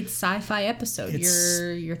great sci-fi episode.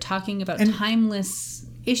 You're talking about timeless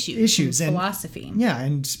issues and philosophy. Yeah,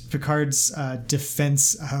 and Picard's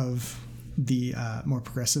defense of the more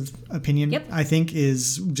progressive opinion, I think,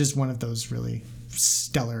 is just one of those really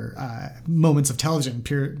stellar moments of television,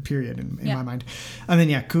 period, in my mind. And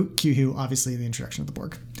then, Q Who, obviously, the introduction of the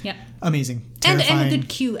Borg. Yeah. Amazing. And a good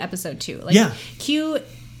Q episode, too. Q,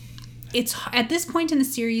 it's at this point in the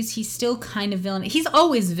series, he's still kind of villainous. He's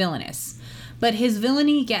always villainous. But his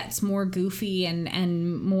villainy gets more goofy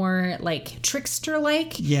and more like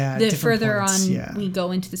trickster-like the further on we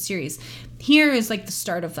go into the series. Here is like the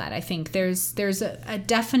start of that, I think. There's a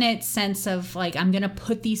definite sense of like, I'm going to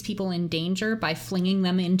put these people in danger by flinging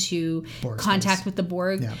them into contact with the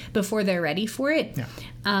Borg before they're ready for it.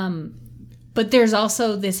 Yeah. But there's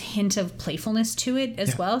also this hint of playfulness to it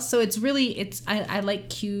as well. So it's really, I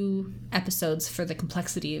like Q episodes for the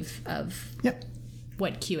complexity of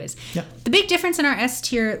what Q is. Yep. The big difference in our S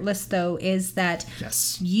tier list, though, is that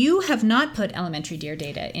you have not put Elementary Dear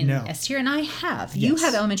Data in S tier, and I have. You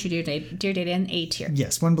have Elementary Dear Data in A tier.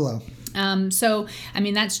 Yes, one below. So, I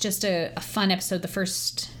mean, that's just a fun episode. The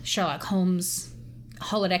first Sherlock Holmes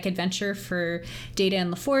holodeck adventure for Data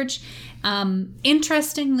and LaForge.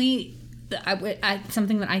 Interestingly,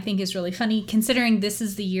 something that I think is really funny, considering this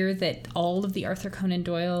is the year that all of the Arthur Conan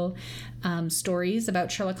Doyle stories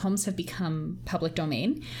about Sherlock Holmes have become public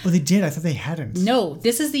domain. Oh, they did? I thought they hadn't. No,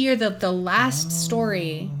 this is the year that the last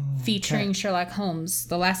story featuring Sherlock Holmes,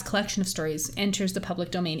 the last collection of stories, enters the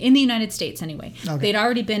public domain, in the United States anyway. Okay. They'd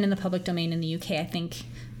already been in the public domain in the UK, I think,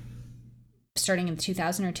 starting in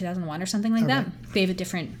 2000 or 2001 or something like that. They have a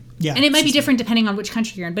different... Yeah, and it might be different depending on which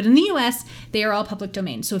country you're in. But in the US, they are all public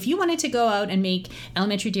domain. So if you wanted to go out and make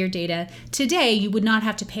Elementary Dear Data today, you would not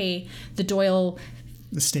have to pay the Doyle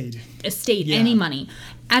estate any money.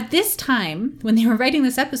 At this time, when they were writing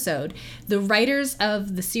this episode, the writers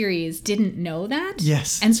of the series didn't know that.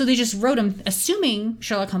 Yes. And so they just wrote them assuming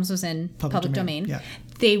Sherlock Holmes was in public domain. Yeah.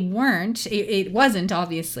 They weren't. It wasn't,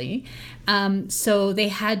 obviously. So they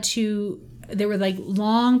had to... There were like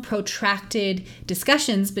long protracted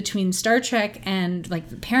discussions between Star Trek and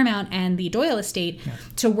like Paramount and the Doyle estate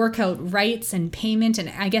to work out rights and payment. And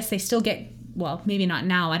I guess they still get, well, maybe not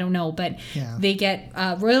now, I don't know, but they get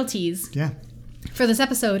royalties for this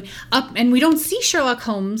episode up. And we don't see Sherlock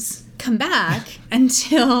Holmes come back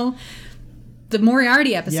until the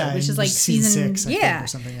Moriarty episode, which is like season 6, I think, or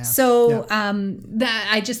something. Yeah. So that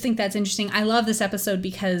I just think that's interesting. I love this episode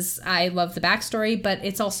because I love the backstory, but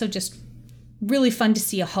it's also just really fun to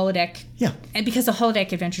see a holodeck. Yeah. And because the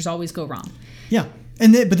holodeck adventures always go wrong. Yeah.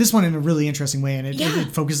 But this one in a really interesting way, and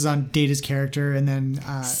it focuses on Data's character and then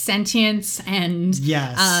sentience and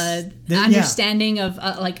understanding of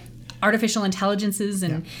like artificial intelligences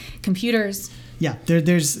and computers. Yeah,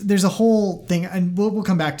 there's a whole thing, and we'll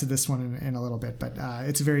come back to this one in a little bit, but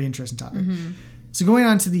it's a very interesting topic. Mm-hmm. So going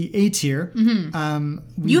on to the A tier.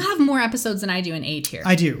 Mm-hmm. You have more episodes than I do in A tier.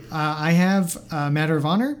 I do. I have Matter of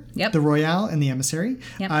Honor, the Royale, and the Emissary.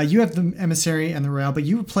 Yep. You have the Emissary and the Royale, but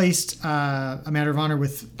you replaced A Matter of Honor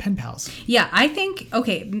with Pen Pals. Yeah, I think,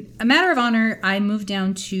 okay, A Matter of Honor, I moved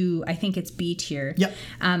down to, I think it's B tier. Yep.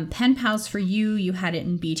 Pen Pals for you had it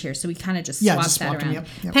in B tier, so we kind of just swapped that around.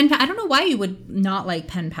 Yep. I don't know why you would not like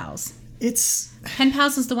Pen Pals. It's Pen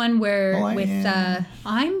Pals is the one where I'm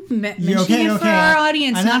mentioning it for our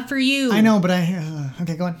audience, not for you. I know, but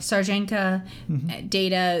okay, go on. Sarjenka,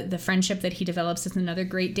 Data, the friendship that he develops is another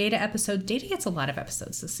great Data episode. Data gets a lot of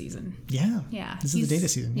episodes this season. Yeah. This is the Data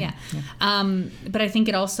season. Yeah. But I think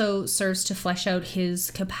it also serves to flesh out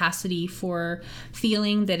his capacity for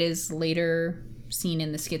feeling that is later seen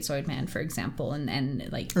in the Schizoid Man, for example,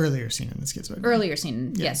 and like earlier seen in the Schizoid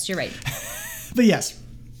Man. Yes, you're right. But yes,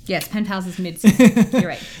 Pen Pals is mid-season. You're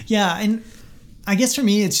right. Yeah, and I guess for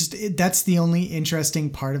me, it's just that's the only interesting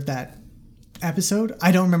part of that episode.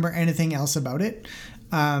 I don't remember anything else about it,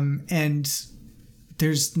 and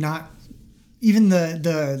there's not even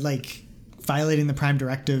the like violating the Prime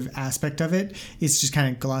Directive aspect of it is just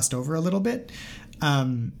kind of glossed over a little bit.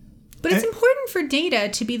 But it's important for Data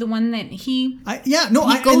to be the one that he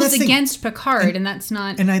goes against Picard, and that's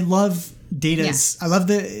not. And I love Data's. Yeah. I love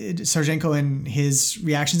the Sarjenko and his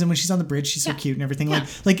reactions, and when she's on the bridge, she's so cute and everything. Yeah.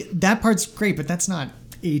 Like that part's great, but that's not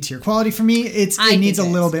A tier quality for me. It needs a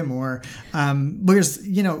little bit more. Whereas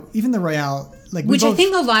even the Royale. Which I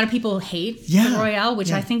think a lot of people hate the Royale,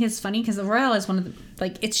 which I think is funny because the Royale is one of the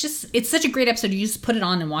it's such a great episode. You just put it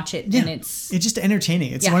on and watch it, and it's just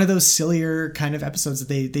entertaining. It's one of those sillier kind of episodes that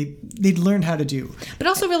they learned how to do, but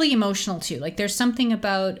also really emotional too. Like there's something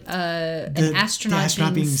about an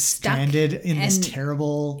astronaut being stranded in this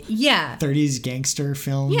terrible 30s gangster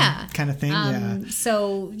film kind of thing.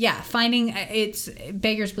 So finding it's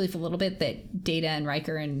beggars belief a little bit that Data and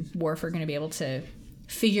Riker and Worf are going to be able to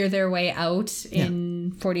figure their way out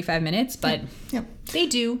in 45 minutes, but they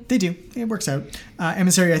do. It works out.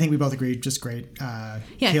 Emissary, I think we both agree, just great.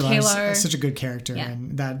 K'Ehleyr, such a good character,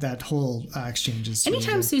 and that whole exchange is.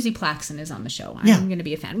 Anytime really Susie Plaxton is on the show, I'm going to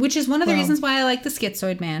be a fan, which is one of the reasons why I like the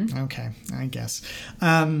Schizoid Man. Okay, I guess.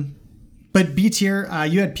 But B tier,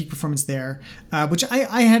 you had peak performance there, which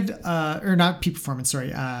I had, or not peak performance,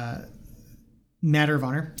 sorry. Matter of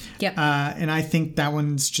Honor. Yep. And I think that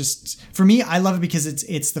one's just, for me, I love it because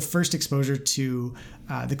it's the first exposure to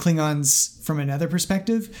the Klingons from another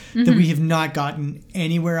perspective that we have not gotten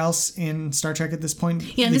anywhere else in Star Trek at this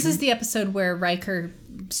point. Yeah, and this is the episode where Riker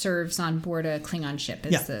serves on board a Klingon ship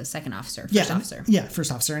as the second officer, first officer. Yeah,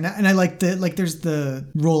 first officer. And I like there's the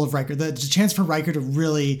role of Riker, the chance for Riker to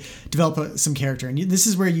really develop some character. And this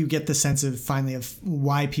is where you get the sense of finally of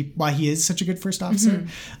why he is such a good first officer,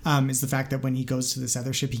 is the fact that when he goes to this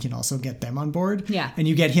other ship, he can also get them on board. Yeah. And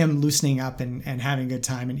you get him loosening up and having a good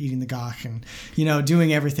time and eating the gach and,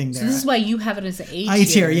 doing everything there. So this is why you have it as an A tier. A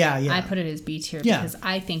tier, yeah. I put it as B tier because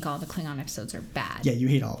I think all the Klingon episodes are bad. Yeah, you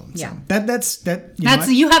hate all of them. Yeah. So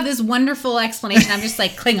you have this wonderful explanation. I'm just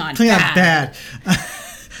like, Klingon bad.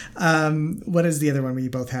 What is the other one we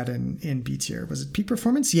both had in B tier? Was it peak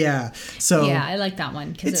performance? Yeah. So I like that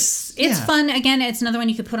one because it's fun. Again, it's another one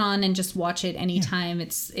you could put on and just watch it anytime. Yeah.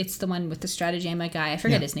 It's the one with the Stratagema guy. I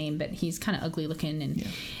forget his name, but he's kind of ugly looking.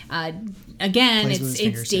 And again,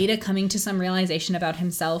 it's Data coming to some realization about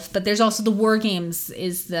himself. But there's also the War Games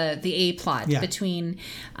is the A plot between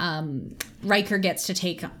Riker gets to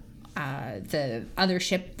take the other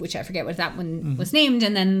ship, which I forget what that one was named,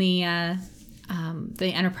 and then the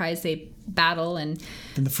Enterprise, they battle, and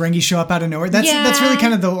the Ferengi show up out of nowhere. That's really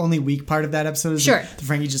kind of the only weak part of that episode. Is the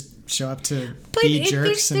Ferengi just show up to be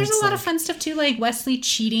jerks. There's a lot of fun stuff too, like Wesley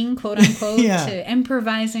cheating, quote unquote, to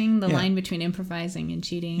improvising. The line between improvising and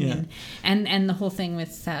cheating, and the whole thing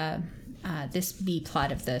with this B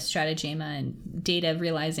plot of the Stratagema and Data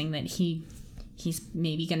realizing that he's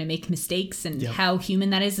maybe going to make mistakes and how human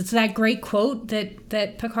that is. It's that great quote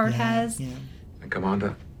that Picard has. Yeah. And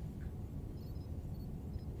Commander,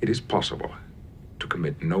 it is possible to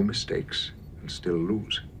commit no mistakes and still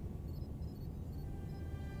lose.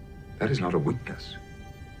 That is not a weakness.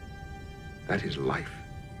 That is life.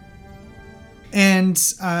 And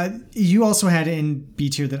you also had in B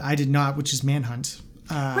tier that I did not, which is Manhunt.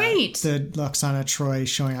 Right. The Lwaxana Troi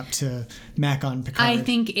showing up to Mac on Picard. I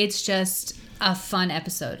think it's just a fun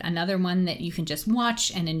episode. Another one that you can just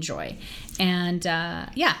watch and enjoy. And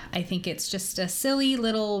I think it's just a silly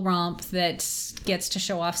little romp that gets to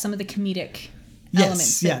show off some of the comedic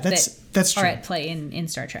elements that true. are at play in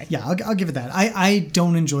Star Trek. Yeah, I'll give it that. I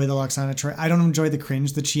don't enjoy the Lwaxana Troi. I don't enjoy the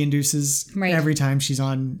cringe that she induces every time she's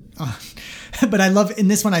on. But I love, in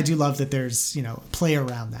this one, I do love that there's, play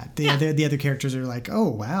around that. The other characters are like, oh,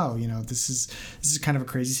 wow, this is kind of a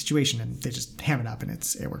crazy situation. And they just ham it up and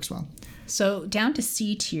it works well. So down to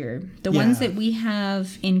C tier, the ones that we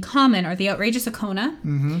have in common are the Outrageous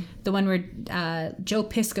Okona, the one where Joe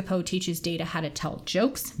Piscopo teaches Data how to tell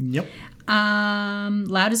jokes. Yep.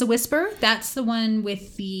 Loud as a Whisper, that's the one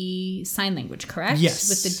with the sign language, correct? Yes.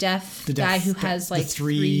 With the deaf guy who has like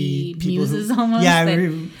three people muses almost. Yeah,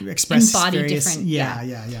 express embody various, different.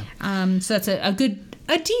 Yeah. So that's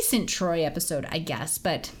a decent Troi episode, I guess,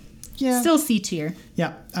 but still C tier.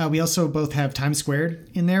 Yeah. We also both have Time Squared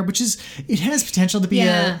in there, which it has potential to be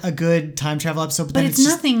a good time travel episode, but it's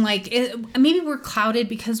nothing like it. Maybe we're clouded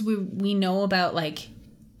because we know about like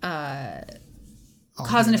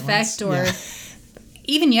cause and effect, or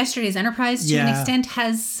even yesterday's Enterprise to an extent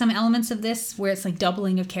has some elements of this where it's like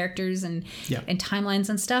doubling of characters and timelines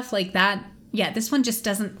and stuff like that. Yeah, this one just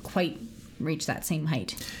doesn't quite reach that same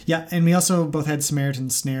height. Yeah, and we also both had Samaritan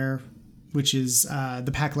Snare which is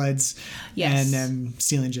the Pac-Leds yes. and them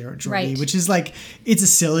stealing Geordi, right. which is like, it's a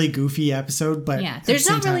silly, goofy episode, but yeah, there's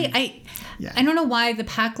not really, I don't know why the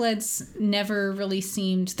Pac-Leds never really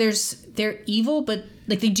seemed, they're evil, but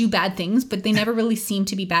like they do bad things, but they never really seem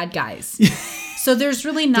to be bad guys. So there's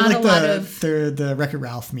really not like a lot of... They're the Wreck-It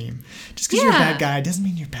Ralph meme. Just because you're a bad guy doesn't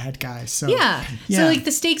mean you're a bad guy. So yeah. So like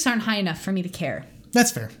the stakes aren't high enough for me to care.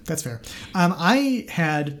 That's fair. I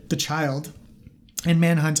had The Child and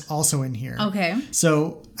Manhunt also in here. Okay.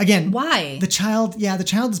 So again, why? The Child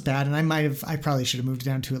is bad, and I probably should have moved it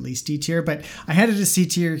down to at least D tier, but I had it as C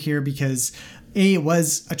tier here because it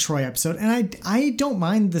was a Troy episode, and I don't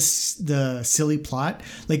mind the silly plot,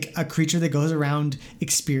 like a creature that goes around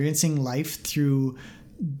experiencing life through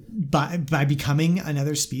by becoming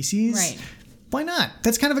another species. Right. Why not?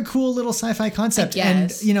 That's kind of a cool little sci-fi concept. And,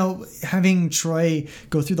 you know, having Troy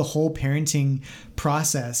go through the whole parenting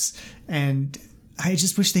process, and I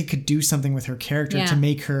just wish they could do something with her character to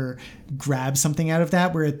make her grab something out of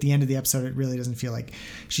that, where at the end of the episode, it really doesn't feel like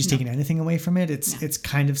she's taking anything away from it. It's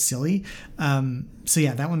kind of silly. So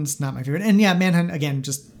yeah, that one's not my favorite. And yeah, Manhunt, again,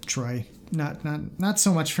 just Troy. Not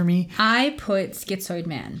so much for me. I put Schizoid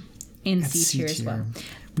Man in C tier as well.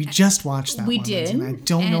 We just watched that one. We did. And I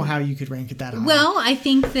don't know how you could rank it that high. Well, I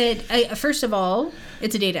think that, first of all,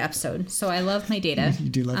 it's a Data episode. So I love my Data. You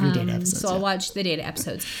do love your Data episodes. So I'll watch the Data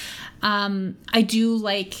episodes. I do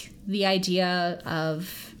like the idea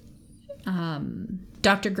of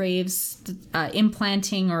Dr. Graves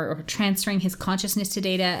implanting or transferring his consciousness to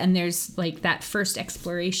Data. And there's like that first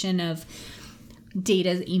exploration of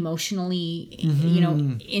Data emotionally, you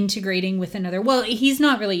know, integrating with another. Well, it's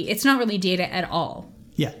not really Data at all.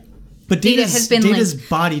 Yeah. But Data's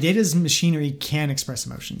body, Data's machinery can express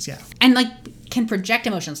emotions, yeah. And like can project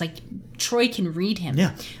emotions. Like Troy can read him.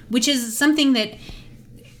 Yeah. Which is something that,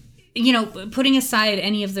 you know, putting aside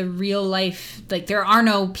any of the real life, like there are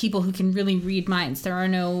no people who can really read minds. There are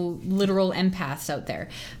no literal empaths out there.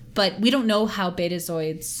 But we don't know how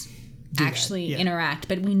Betazoids actually interact.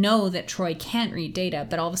 But we know that Troy can't read Data,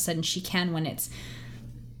 but all of a sudden she can when it's...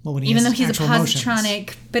 Well, when even though he's a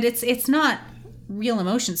positronic, but it's not real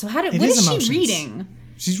emotion. So what is she reading?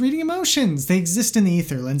 She's reading emotions. They exist in the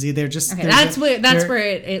ether, Lindsay. They're just that's where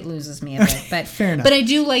it loses me a bit. But fair enough. But I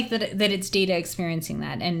do like that it's Data experiencing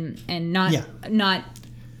that and not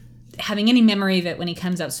having any memory of it when he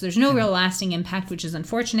comes out. So there's no real lasting impact, which is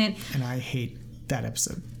unfortunate. And I hate that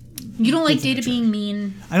episode. You don't like Data being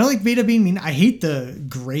mean? I don't like Data being mean. I hate the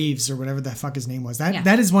Graves or whatever the fuck his name was.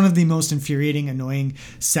 That is one of the most infuriating, annoying,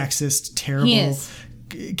 sexist, terrible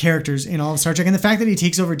characters in all of Star Trek. And the fact that he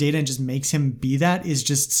takes over Data and just makes him be that is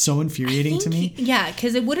just so infuriating to me. Yeah,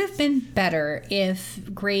 because it would have been better if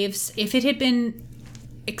it had been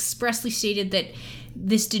expressly stated that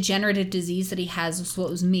this degenerative disease that he has was what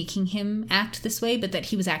was making him act this way, but that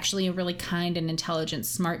he was actually a really kind and intelligent,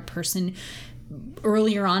 smart person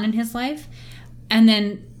earlier on in his life. And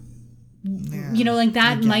then, you know, like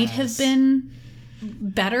that might have been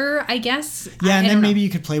better, I guess. Yeah, and then maybe you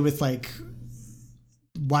could play with like,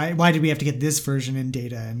 why did we have to get this version in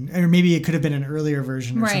Data? Or maybe it could have been an earlier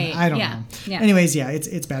version or something. I don't know. Yeah. Anyways, yeah,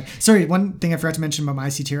 it's bad. Sorry, one thing I forgot to mention about my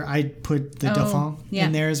C tier, I put the Dauphin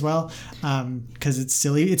in there as well because it's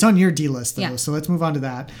silly. It's on your D list though, so let's move on to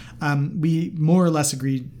that. We more or less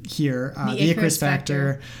agreed here. The Icarus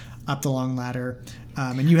Factor, Up the Long Ladder,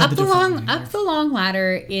 and you have Up the Long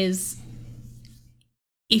Ladder is,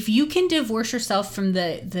 if you can divorce yourself from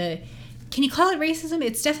the can you call it racism?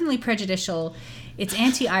 It's definitely prejudicial. It's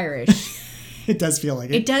anti-Irish. It does feel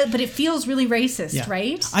like it. It does, but it feels really racist,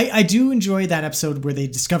 right? I do enjoy that episode where they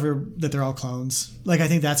discover that they're all clones. Like, I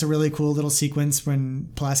think that's a really cool little sequence when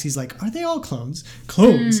Pulaski's like, are they all clones?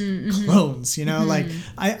 Clones. You know, like,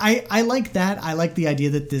 I like that. I like the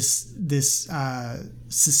idea that this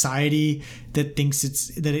society that thinks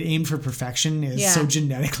that it aimed for perfection is so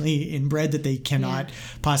genetically inbred that they cannot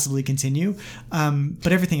possibly continue.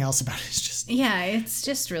 But everything else about it is just... Yeah, it's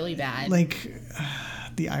just really bad. Like...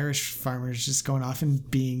 the Irish farmers just going off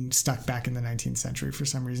and being stuck back in the 19th century for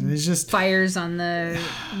some reason. It's just fires on the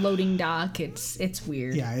loading dock. It's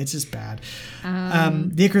weird. Yeah, it's just bad.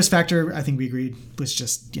 The Icarus Factor, I think we agreed, was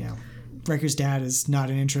just, you know, Riker's dad is not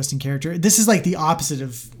an interesting character. This is like the opposite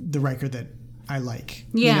of the Riker that I like.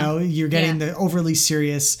 You know, you're getting the overly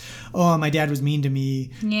serious, oh, my dad was mean to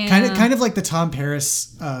me. Yeah. Kind of like the Tom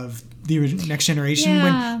Paris of the Next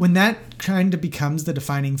Generation. When that kind of becomes the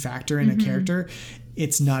defining factor in a character,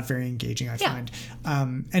 it's not very engaging, I find.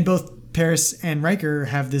 And both Paris and Riker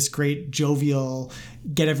have this great jovial,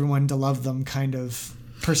 get everyone to love them kind of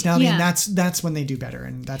personality, and that's when they do better,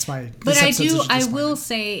 and that's why. But I will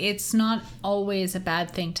say it's not always a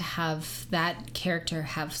bad thing to have that character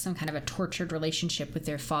have some kind of a tortured relationship with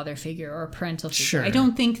their father figure or parental figure. Sure. I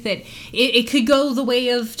don't think that it could go the way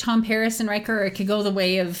of Tom Paris and Riker, or it could go the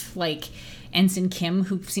way of like Ensign Kim,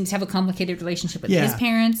 who seems to have a complicated relationship with his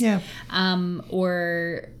parents,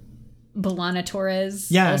 or B'Elanna Torres,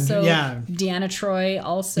 Deanna Troi,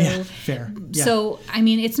 also. Yeah, fair. Yeah. So, I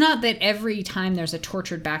mean, it's not that every time there's a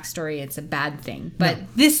tortured backstory, it's a bad thing. But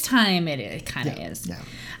this time it kind of is. Yeah.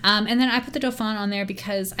 And then I put the Dauphin on there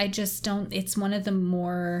because I just don't... It's one of the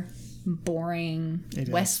more boring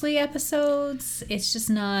Wesley episodes. It's just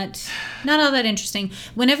not all that interesting.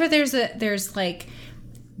 Whenever there's like...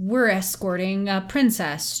 We're escorting a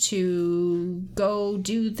princess to go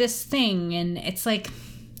do this thing. And it's like...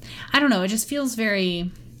 I don't know. It just feels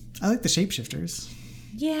very... I like the shapeshifters.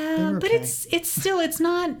 Yeah, but it's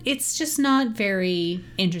just not very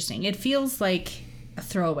interesting. It feels like a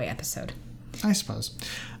throwaway episode, I suppose.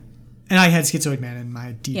 And I had Schizoid Man in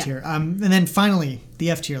my D tier. And then finally, the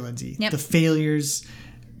F tier, Lindsay. Yep. The failures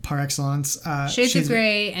par excellence. Shades of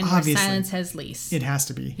Grey and Where Silence Has Lease. It has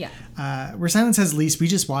to be. Yeah. Where Silence Has Lease, we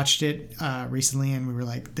just watched it recently, and we were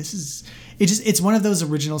like, it's one of those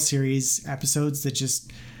original series episodes that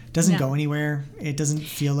just doesn't go anywhere. It doesn't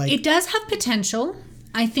feel like... It does have potential.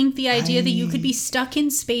 I think the idea that you could be stuck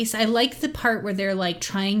in space... I like the part where they're like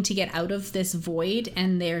trying to get out of this void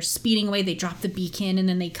and they're speeding away. They drop the beacon and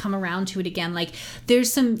then they come around to it again. Like,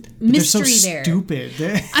 there's some mystery there. Stupid.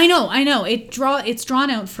 I know. It's drawn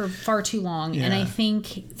out for far too long. Yeah. And I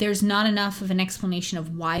think there's not enough of an explanation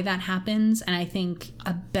of why that happens. And I think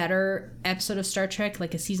a better episode of Star Trek,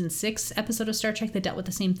 like a season 6 episode of Star Trek that dealt with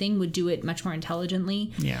the same thing, would do it much more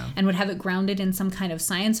intelligently. Yeah. And would have it grounded in some kind of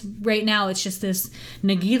science. Right now, it's just this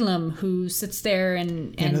Nagilum who sits there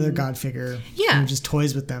and another god figure who just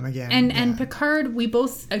toys with them again. And Picard, we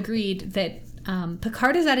both agreed that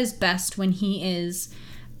Picard is at his best when he is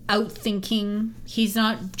outthinking. He's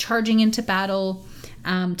not charging into battle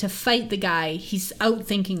to fight the guy. He's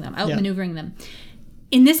outthinking them, outmaneuvering them.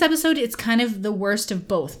 In this episode, it's kind of the worst of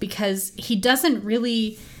both because he doesn't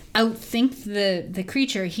really outthink the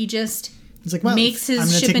creature. He just... He's like, well, makes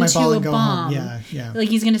his ship into a bomb. Yeah. Like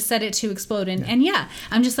he's going to set it to explode. And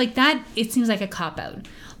I'm just like, that, it seems like a cop-out.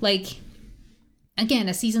 Like, again,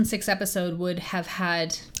 a season 6 episode would have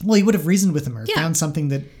had... Well, he would have reasoned with him or found something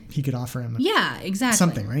that he could offer him. Yeah, exactly.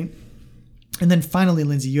 Something, right? And then finally,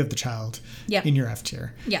 Lindsay, you have the child in your F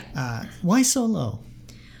tier. Yeah. Why so low?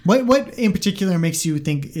 What in particular makes you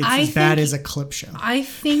think it's as bad as a clip show? I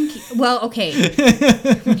think, well, okay.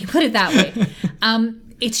 When you put it that way.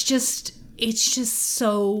 It's just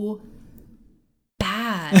so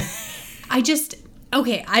bad. I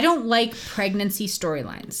don't like pregnancy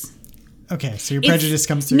storylines. Okay, so your prejudice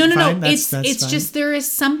comes through. No. That's it's fine. just there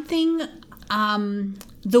is something,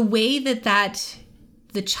 the way that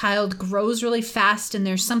the child grows really fast and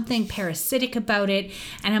there's something parasitic about it.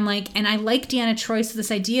 And I'm like, and I like Deanna Troi, so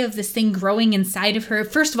this idea of this thing growing inside of her.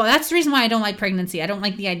 First of all, that's the reason why I don't like pregnancy. I don't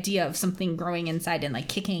like the idea of something growing inside and like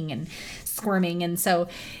kicking and squirming. And so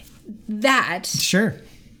that... Sure.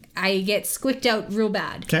 I get squicked out real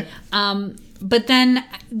bad. Okay. But then,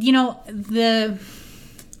 you know,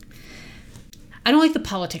 I don't like the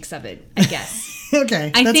politics of it, I guess.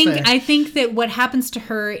 Okay. I think that what happens to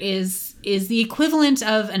her is the equivalent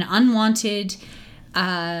of an unwanted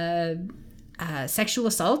sexual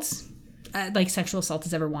assault. Like sexual assault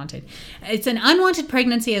is ever wanted. It's an unwanted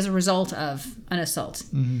pregnancy as a result of an assault.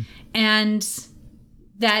 Mm-hmm. And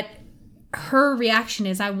that her reaction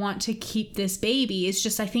is, I want to keep this baby. It's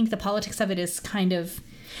just, I think the politics of it is kind of...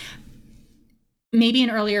 Maybe an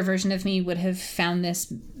earlier version of me would have found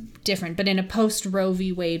this different, but in a post-Roe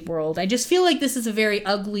v. Wade world, I just feel like this is a very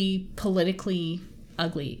ugly, politically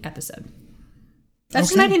ugly episode. That's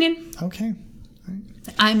just my opinion. Okay. All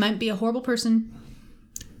right. I might be a horrible person.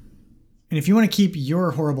 And if you want to keep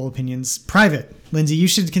your horrible opinions private, Lindsay, you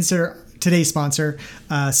should consider today's sponsor,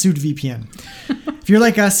 SuedVPN. If you're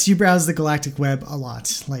like us, you browse the galactic web a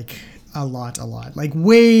lot. Like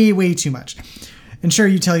way, way too much. And sure,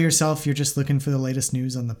 you tell yourself you're just looking for the latest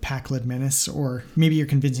news on the Pakled Menace, or maybe you're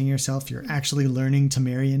convincing yourself you're actually learning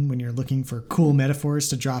Temerian when you're looking for cool metaphors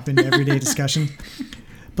to drop into everyday discussion.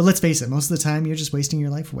 But let's face it, most of the time you're just wasting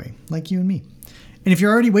your life away, like you and me. And if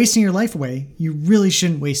you're already wasting your life away, you really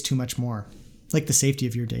shouldn't waste too much more. like the safety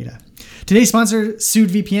of your data. Today's sponsor,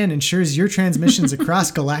 SuedVPN, ensures your transmissions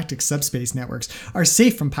across galactic subspace networks are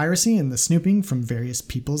safe from piracy and the snooping from various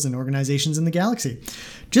peoples and organizations in the galaxy.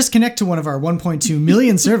 Just connect to one of our 1.2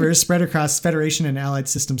 million servers spread across Federation and allied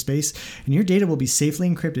system space, and your data will be safely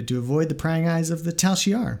encrypted to avoid the prying eyes of the Tal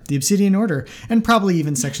Shiar, the Obsidian Order, and probably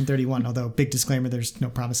even Section 31, although big disclaimer, there's no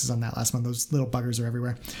promises on that last one. Those little buggers are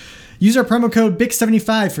everywhere. Use our promo code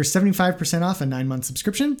BIC75 for 75% off a 9-month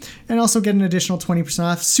subscription, and also get an additional 20%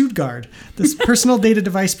 off SuedGuard, this personal data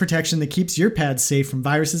device protection that keeps your pads safe from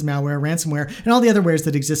viruses, malware, ransomware, and all the other wares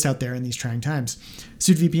that exist out there in these trying times.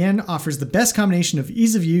 SuedVPN offers the best combination of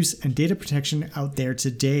ease of use and data protection out there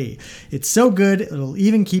today. It's so good, it'll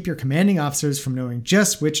even keep your commanding officers from knowing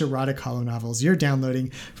just which erotic holonovels you're downloading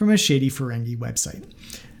from a shady Ferengi website.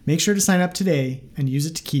 Make sure to sign up today and use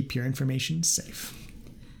it to keep your information safe.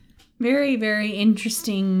 Very, very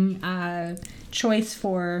interesting choice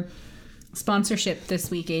for sponsorship this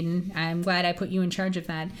week, Aiden. I'm glad I put you in charge of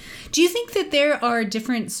that. Do you think that there are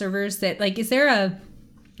different servers that, like, is there a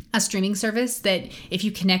streaming service that if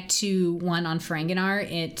you connect to one on Ferenginar,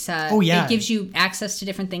 it gives you access to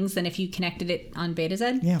different things than if you connected it on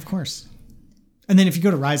Betazed? Yeah, of course. And then if you go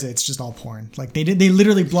to Ryza, it's just all porn. Like they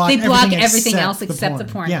literally block everything else except the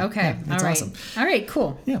porn. Yeah, okay. Yeah, all right. Awesome. All right,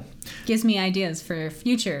 cool. Yeah. Gives me ideas for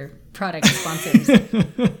future product sponsors.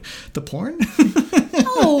 The porn?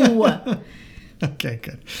 Oh. Okay,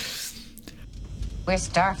 good. We're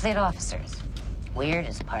Starfleet officers. Weird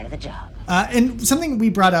is part of the job. And something we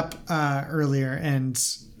brought up earlier and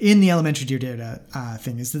in the elementary Dear Data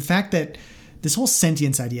thing is the fact that this whole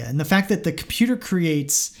sentience idea and the fact that the computer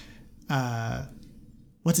creates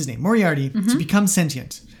what's his name? Moriarty to become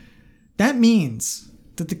sentient. That means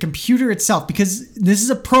that the computer itself, because this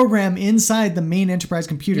is a program inside the main Enterprise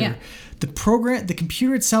computer, the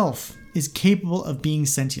computer itself is capable of being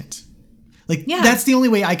sentient. Like that's the only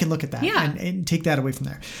way I can look at that and take that away from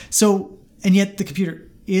there. So, and yet the computer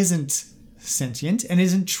isn't sentient and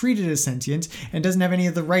isn't treated as sentient and doesn't have any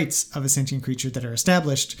of the rights of a sentient creature that are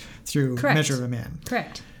established through Measure of a Man.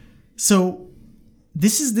 Correct. So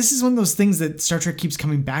this is one of those things that Star Trek keeps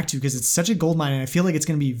coming back to because it's such a goldmine, and I feel like it's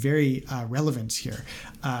going to be very relevant here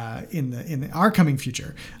in our coming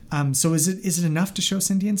future. So is it enough to show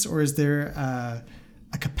sentience, or is there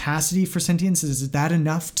a capacity for sentience? Is that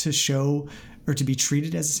enough to show or to be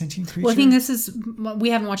treated as a sentient creature? Well, I think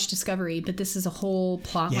we haven't watched Discovery, but this is a whole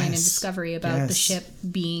plot line in Discovery about the ship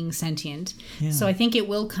being sentient. Yeah. So I think it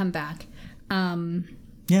will come back.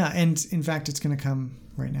 Yeah, and in fact, it's going to come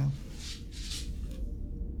right now.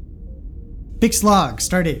 Bix Log,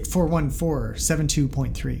 Stardate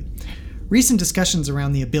 41472.3. Recent discussions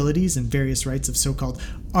around the abilities and various rights of so-called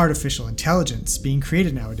artificial intelligence being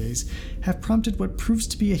created nowadays have prompted what proves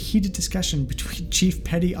to be a heated discussion between Chief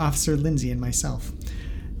Petty Officer Lindsay and myself.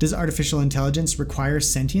 Does artificial intelligence require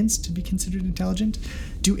sentience to be considered intelligent?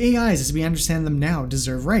 Do AIs, as we understand them now,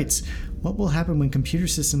 deserve rights? What will happen when computer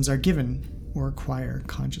systems are given or acquire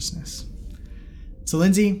consciousness? So,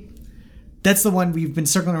 Lindsay, that's the one we've been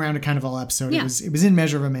circling around a kind of all episode. Yeah. It was in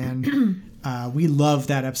Measure of a Man. We love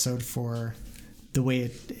that episode for the way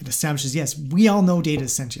it establishes, yes, we all know data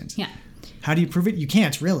is sentient. Yeah. How do you prove it? You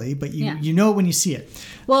can't really, but you know it when you see it.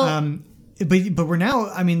 Well, but we're now,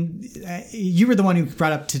 I mean, you were the one who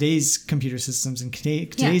brought up today's computer systems and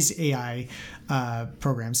today's AI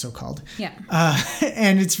program, so-called. Yeah.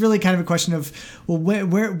 And it's really kind of a question of, well,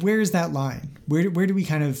 where is that line? Where do we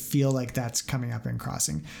kind of feel like that's coming up and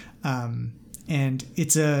crossing? And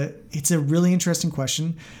it's a really interesting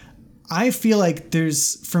question. I feel like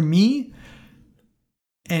for me,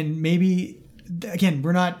 and maybe, again,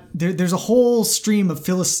 we're not, there's a whole stream of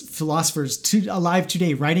philosophers alive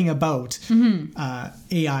today writing about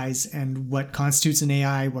AIs and what constitutes an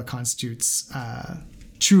AI, what constitutes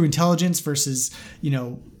true intelligence versus,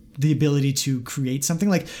 the ability to create something.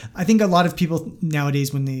 Like, I think a lot of people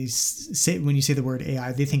nowadays, when you say the word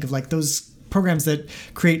AI, they think of like those programs that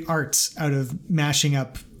create arts out of mashing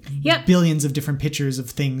up billions of different pictures of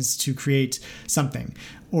things to create something.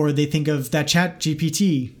 Or they think of that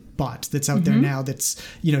ChatGPT bot that's out there now that's,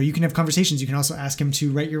 you can have conversations. You can also ask him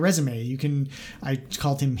to write your resume. I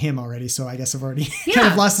called him already, so I guess I've already kind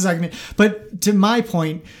of lost this argument. But to my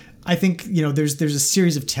point, I think, there's a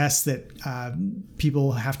series of tests that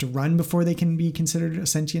people have to run before they can be considered a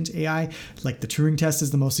sentient AI. Like the Turing test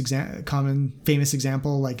is the most common, famous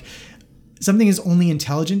example. Like, something is only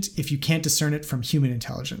intelligent if you can't discern it from human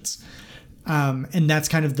intelligence. And that's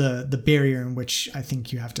kind of the barrier in which I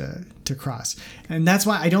think you have to cross. And that's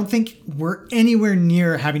why I don't think we're anywhere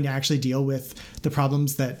near having to actually deal with the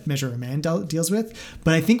problems that Measure of a Man deals with.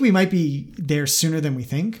 But I think we might be there sooner than we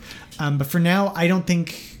think. But for now, I don't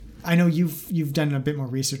think... I know you've done a bit more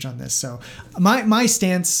research on this. So my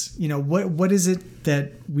stance, what is it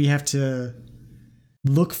that we have to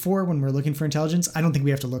look for when we're looking for intelligence? I don't think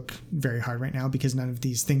we have to look very hard right now because none of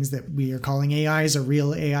these things that we are calling AIs are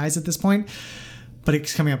real AIs at this point. But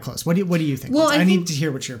it's coming up close. What do you think? Well, I need to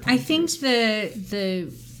hear what your point is. I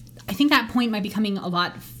think that point might be coming a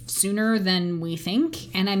lot sooner than we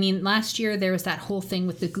think. And I mean, last year there was that whole thing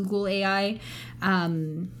with the Google AI,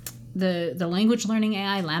 the language learning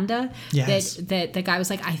AI LaMDA. Yes. That the guy was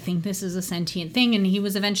like, I think this is a sentient thing, and he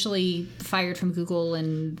was eventually fired from Google,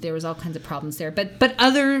 and there was all kinds of problems there. But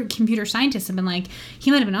other computer scientists have been like,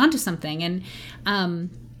 he might have been onto something. And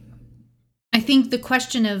I think the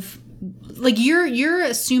question of like you're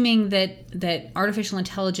assuming that artificial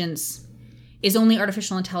intelligence is only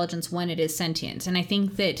artificial intelligence when it is sentient, and I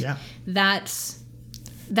think that that's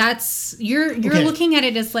you're okay. Looking at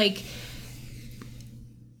it as like,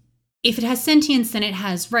 if it has sentience, then it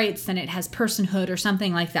has rights, then it has personhood or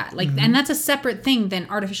something like that. Like, and that's a separate thing than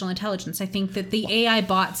artificial intelligence. I think that the AI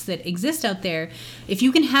bots that exist out there, if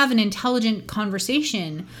you can have an intelligent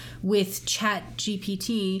conversation with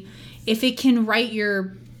ChatGPT, if it can write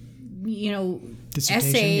your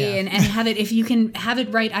essay and have it, if you can have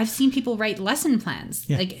it write, I've seen people write lesson plans,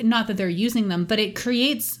 like not that they're using them, but it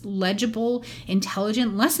creates legible,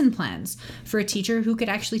 intelligent lesson plans for a teacher who could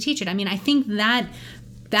actually teach it. I mean, I think that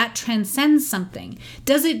transcends something.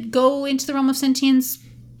 Does it go into the realm of sentience?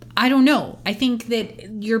 I don't know. I think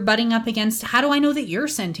that you're butting up against, how do I know that you're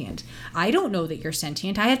sentient? I don't know that you're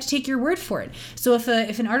sentient. I have to take your word for it. So if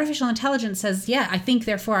an artificial intelligence says, yeah, I think,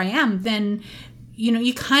 therefore I am, then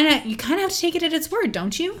you kind of have to take it at its word,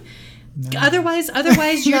 don't you? No. Otherwise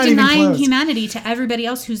you're denying humanity to everybody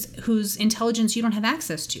else whose intelligence you don't have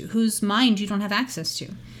access to, whose mind you don't have access to.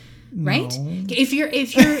 Right? No. If you're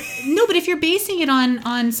no, but if you're basing it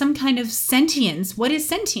on some kind of sentience, what is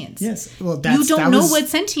sentience? Yes. Well, you don't know what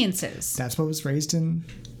sentience is. That's what was raised in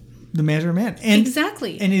the Measure of Man. And,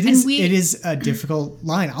 exactly. And it is a difficult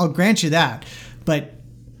line. I'll grant you that. But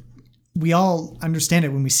we all understand it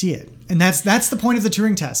when we see it. And that's the point of the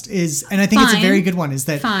Turing test and I think it's a very good one, is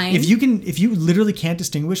that if you literally can't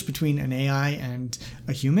distinguish between an AI and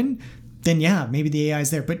a human, then maybe the AI is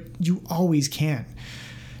there, but you always can.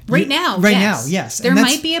 Right now, yes. There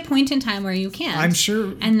might be a point in time where you can't. I'm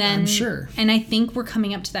sure. And then, I'm sure. And I think we're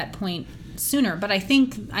coming up to that point sooner. But I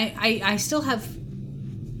think I still have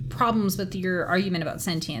problems with your argument about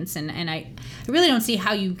sentience, and I really don't see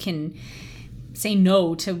how you can say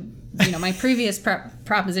no to my previous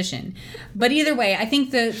proposition. But either way, I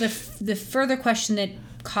think the further question that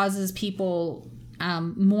causes people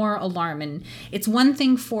more alarm, and it's one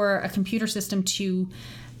thing for a computer system to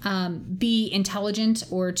be intelligent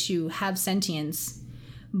or to have sentience,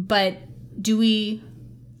 but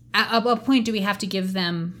at what point do we have to give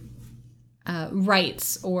them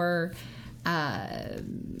rights or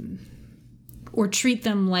treat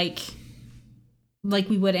them like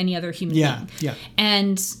we would any other human being? Yeah.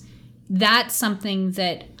 And that's something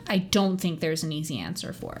that I don't think there's an easy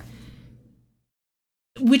answer for.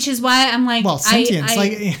 Which is why I'm like, well, sentience,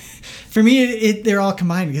 for me, they're all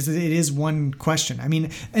combined because it is one question. I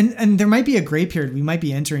mean, and there might be a gray period. We might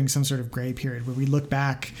be entering some sort of gray period where we look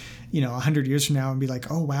back, 100 years from now and be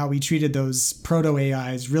like, oh wow, we treated those proto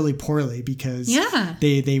AIs really poorly because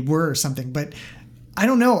they were something. But I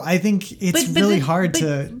don't know. I think it's really hard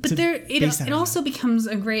to. But it also becomes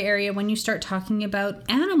a gray area when you start talking about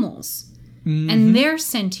animals and their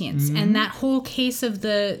sentience and that whole case of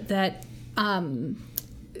that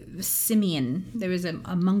simian. There was a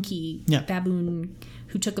monkey baboon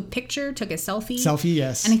who took a selfie.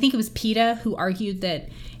 Yes. And I think it was PETA who argued that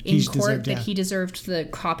in court he deserved the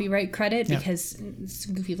copyright credit because it's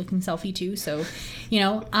a goofy looking selfie too. So,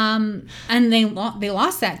 and they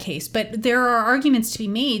lost that case. But there are arguments to be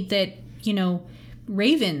made that,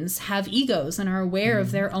 ravens have egos and are aware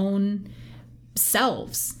of their own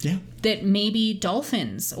selves. Yeah. That maybe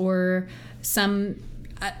dolphins or some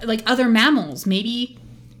like other mammals, maybe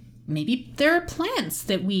there are plants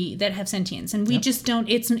that have sentience and we just don't,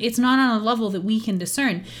 it's not on a level that we can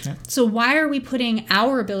discern. So why are we putting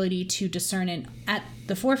our ability to discern it at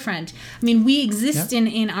the forefront? I mean, we exist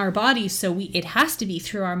in our bodies, so it has to be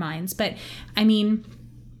through our minds. But I mean,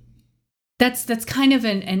 that's kind of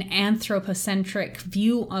an anthropocentric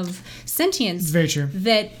view of sentience. Very true.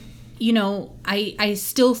 That, I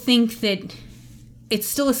still think that it's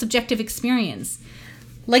still a subjective experience.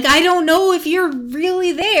 Like, I don't know if you're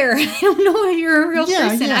really there. I don't know if you're a real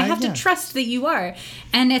person. I have to trust that you are.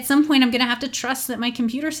 And at some point, I'm going to have to trust that my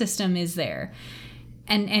computer system is there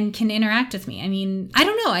and can interact with me. I mean, I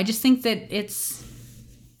don't know. I just think that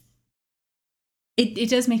it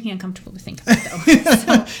does make me uncomfortable to think about, though.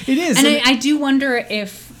 So, it is. And I do wonder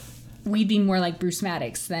if we'd be more like Bruce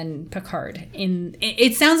Maddox than Picard.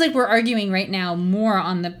 It sounds like we're arguing right now more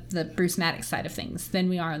on the Bruce Maddox side of things than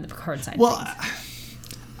we are on the Picard side of things.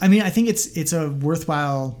 I mean, I think it's a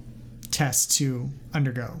worthwhile test to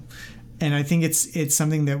undergo. And I think it's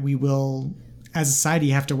something that we will, as a society,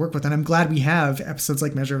 have to work with. And I'm glad we have episodes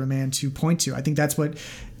like Measure of a Man to point to. I think that's what,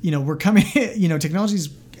 we're coming, technology's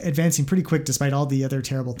advancing pretty quick despite all the other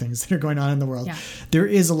terrible things that are going on in the world. Yeah.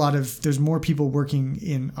 There's more people working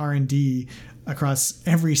in R&D across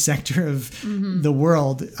every sector of the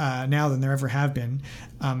world now than there ever have been.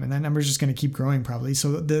 And that number is just going to keep growing probably.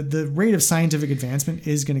 So the rate of scientific advancement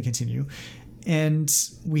is going to continue. And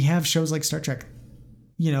we have shows like Star Trek,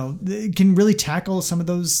 that can really tackle some of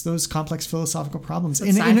those complex philosophical problems.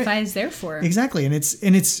 That's what sci-fi is there for. Exactly. And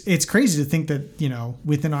it's crazy to think that,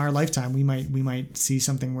 within our lifetime, we might see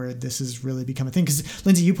something where this has really become a thing. Because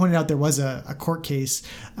Lindsay, you pointed out there was a court case.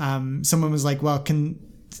 Someone was like, well, can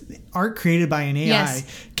art created by an AI,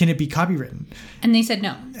 can it be copywritten? And they said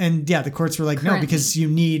no. And the courts were like, no, because you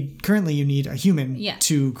need a human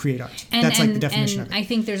to create art. That's like the definition of it. I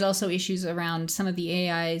think there's also issues around some of the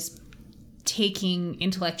AIs taking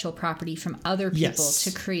intellectual property from other people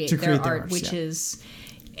to create their art, which is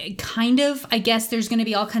kind of, I guess there's going to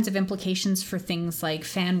be all kinds of implications for things like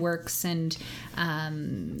fan works and,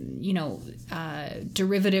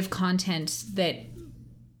 derivative content that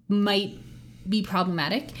might be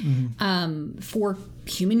problematic for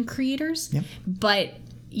human creators. Yep. But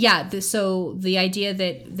so the idea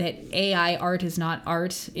that AI art is not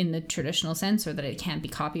art in the traditional sense, or that it can't be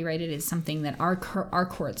copyrighted, is something that our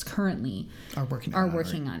courts currently are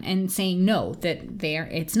working on, and saying no, that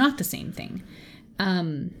it's not the same thing.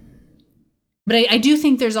 But I do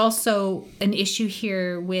think there's also an issue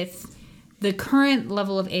here with the current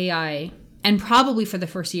level of AI, and probably for the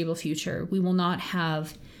foreseeable future, we will not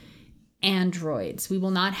have androids. We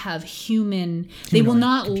will not have they will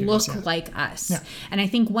not look like us. Yeah. And I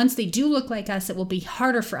think once they do look like us, it will be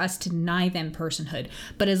harder for us to deny them personhood.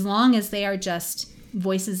 But as long as they are just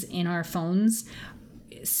voices in our phones,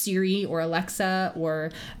 Siri or Alexa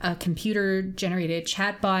or a computer generated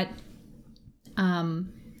chatbot,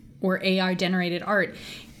 or AI generated art,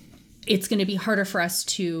 it's going to be harder for us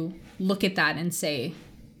to look at that and say,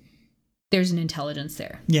 there's an intelligence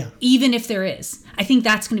there. Yeah. Even if there is. I think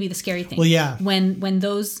that's going to be the scary thing. Well, yeah. When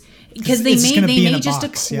those, because they may just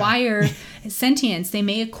acquire sentience, they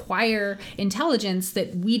may acquire intelligence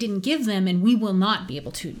that we didn't give them, and we will not be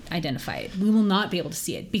able to identify it. We will not be able to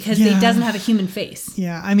see it because it doesn't have a human face.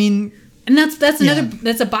 Yeah. I mean, and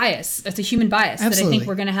that's a bias. That's a human bias that I think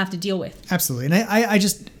we're going to have to deal with. Absolutely. And I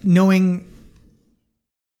just, knowing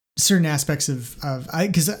certain aspects of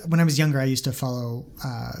because when I was younger, I used to follow,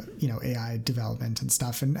 AI development and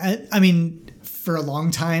stuff. And I mean, for a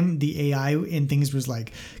long time, the AI in things was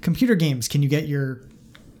like computer games. Can you get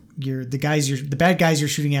the bad guys you're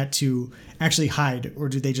shooting at to actually hide, or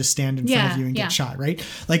do they just stand in front of you and get shot? Right.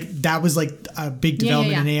 Like that was like a big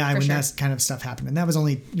development in AI when that kind of stuff happened. And that was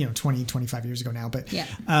only, 20, 25 years ago now, but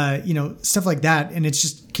stuff like that. And it's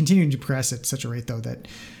just continuing to progress at such a rate though, that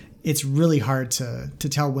it's really hard to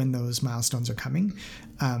tell when those milestones are coming.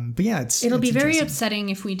 But yeah, it'll be very upsetting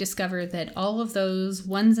if we discover that all of those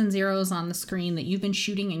ones and zeros on the screen that you've been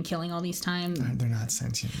shooting and killing all these times, they're not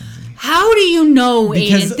sentient. How do you know,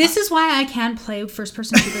 Aiden? This is why I can't play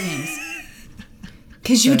first-person shooter games.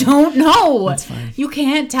 Because you don't know. That's fine. You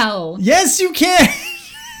can't tell. Yes, you can.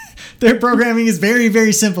 Their programming is very,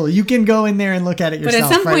 very simple. You can go in there and look at it yourself.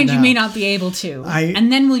 But at some point, you may not be able to.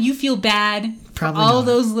 And then will you feel bad for all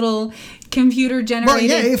those little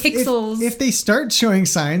computer-generated pixels? If they start showing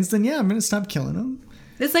signs, then I'm going to stop killing them.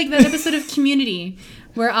 It's like that episode of Community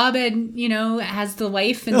where Abed, has the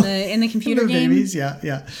wife in the computer game. Babies,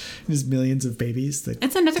 yeah. There's millions of babies.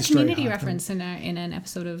 It's another Community reference in an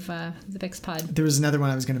episode of the Bix Pod. There was another one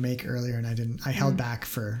I was going to make earlier, and I didn't. I held back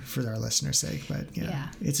for our listeners' sake, but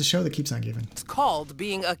it's a show that keeps on giving. It's called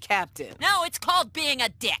being a captain. No, it's called being a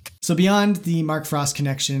dick. So beyond the Mark Frost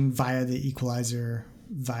connection via the Equalizer,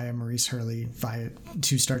 via Maurice Hurley,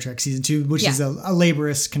 to Star Trek Season 2, which is a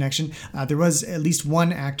laborious connection. There was at least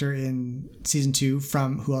one actor in Season 2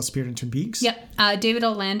 from who else appeared in Twin Peaks. Yep. David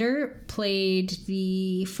L. Lander played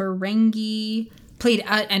the Ferengi played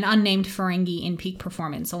an unnamed Ferengi in peak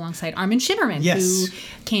performance alongside Armin Shimmerman, who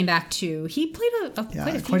came back to. He played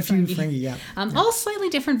quite a few Ferengi. All slightly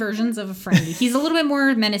different versions of a Ferengi. He's a little bit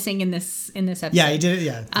more menacing in this episode. Yeah, he did it.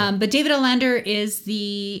 Yeah. But David Olander is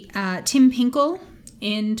the Tim Pinkle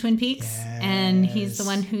in Twin Peaks, and he's the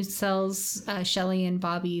one who sells Shelley and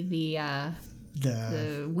Bobby the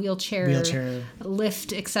wheelchair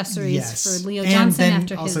lift accessories for Leo Johnson, and then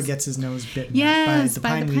after also gets his nose bitten by the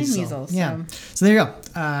pine weasel. So there you go.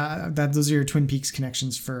 Those are your Twin Peaks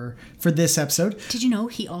connections for this episode. Did you know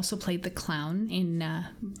he also played the clown in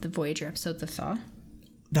the Voyager episode The Thaw?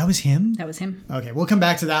 That was him? That was him. Okay, we'll come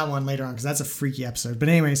back to that one later on because that's a freaky episode. But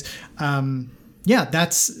anyways,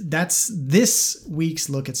 that's this week's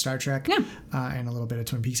look at Star Trek. And a little bit of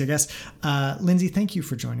Twin Peaks, I guess. Lindsay, thank you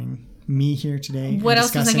for joining me here today. What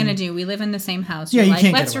else was I going to do? We live in the same house. Yeah, You're you like,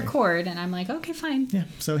 can't let's get away. record. And I'm like, okay, fine. Yeah,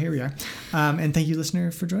 so here we are. And thank you,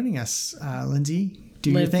 listener, for joining us. Lindsay,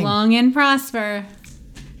 do your thing. Live long and prosper.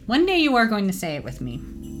 One day you are going to say it with me.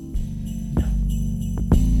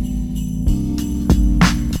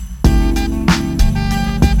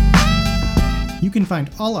 You can find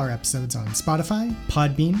all our episodes on Spotify,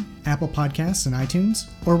 Podbean, Apple Podcasts, and iTunes,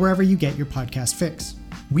 or wherever you get your podcast fix.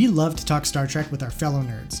 We love to talk Star Trek with our fellow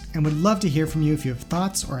nerds, and would love to hear from you if you have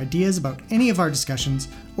thoughts or ideas about any of our discussions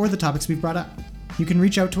or the topics we've brought up. You can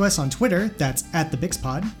reach out to us on Twitter, that's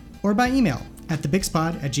 @TheBixPod, or by email at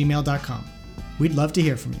thebixpod@gmail.com. We'd love to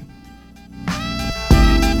hear from you.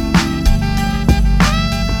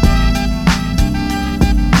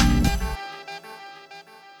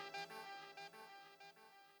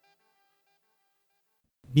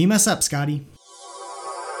 Beam us up, Scotty.